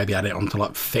add it onto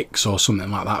like fix or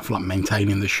something like that for like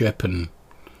maintaining the ship. And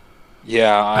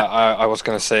I was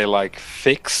gonna say like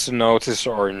fix, notice,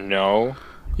 or no.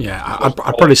 Yeah, I'd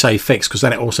probably say fix, because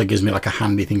then it also gives me like a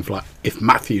handy thing for like if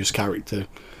Matthew's character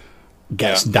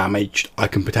gets damaged, I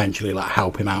can potentially like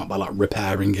help him out by like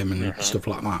repairing him and stuff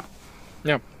like that.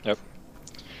 Yep.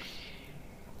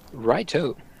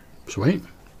 Righto. Sweet.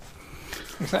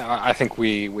 I think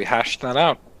we hashed that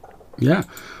out. Yeah,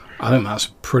 I think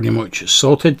that's pretty much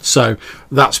sorted. So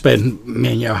that's been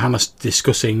me and Johannes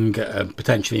discussing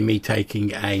potentially me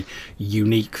taking a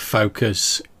unique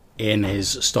focus in his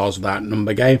Stars Without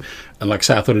Number game. And like I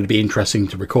say, I thought it'd be interesting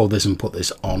to record this and put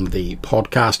this on the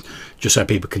podcast, just so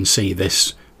people can see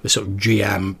this sort of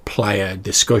GM player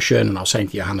discussion. And I was saying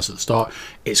to Johannes at the start,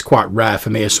 it's quite rare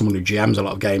for me as someone who GMs a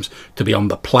lot of games to be on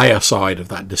the player side of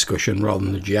that discussion rather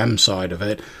than the GM side of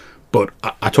it. But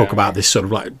I talk about this sort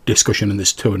of like discussion and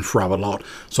this to and fro a lot,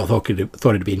 so I thought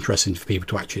it'd be interesting for people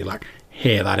to actually like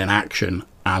hear that in action,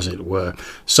 as it were.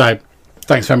 So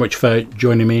thanks very much for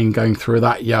joining me and going through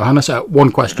that, Johannes.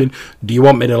 One question: do you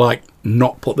want me to like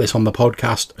not put this on the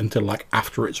podcast until like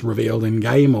after it's revealed in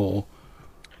game, or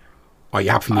are you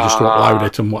happy for me just to upload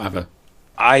it and whatever?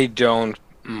 I don't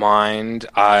mind.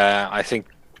 I think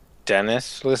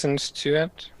Dennis listens to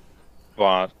it,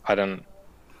 but I don't.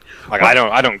 Like, I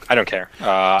don't care.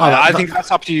 I think that's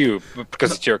up to you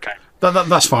because it's your game.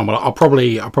 That's fine. Well, I'll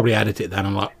probably edit it then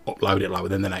and like upload it like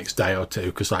within the next day or two,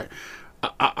 because like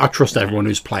I trust everyone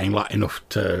who's playing like enough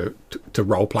to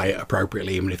role play it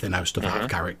appropriately, even if they know stuff out of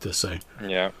character. So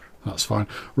yeah, that's fine.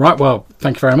 Right. Well,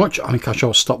 thank you very much. I think I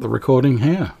shall stop the recording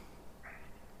here.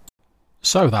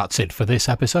 So that's it for this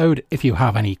episode. If you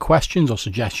have any questions or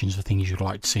suggestions for things you'd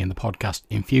like to see in the podcast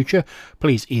in future,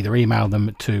 please either email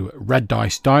them to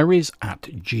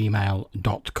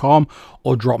reddicediaries@gmail.com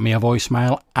or drop me a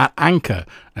voicemail at Anchor.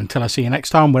 Until I see you next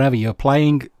time, wherever you're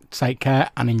playing, take care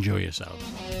and enjoy yourselves.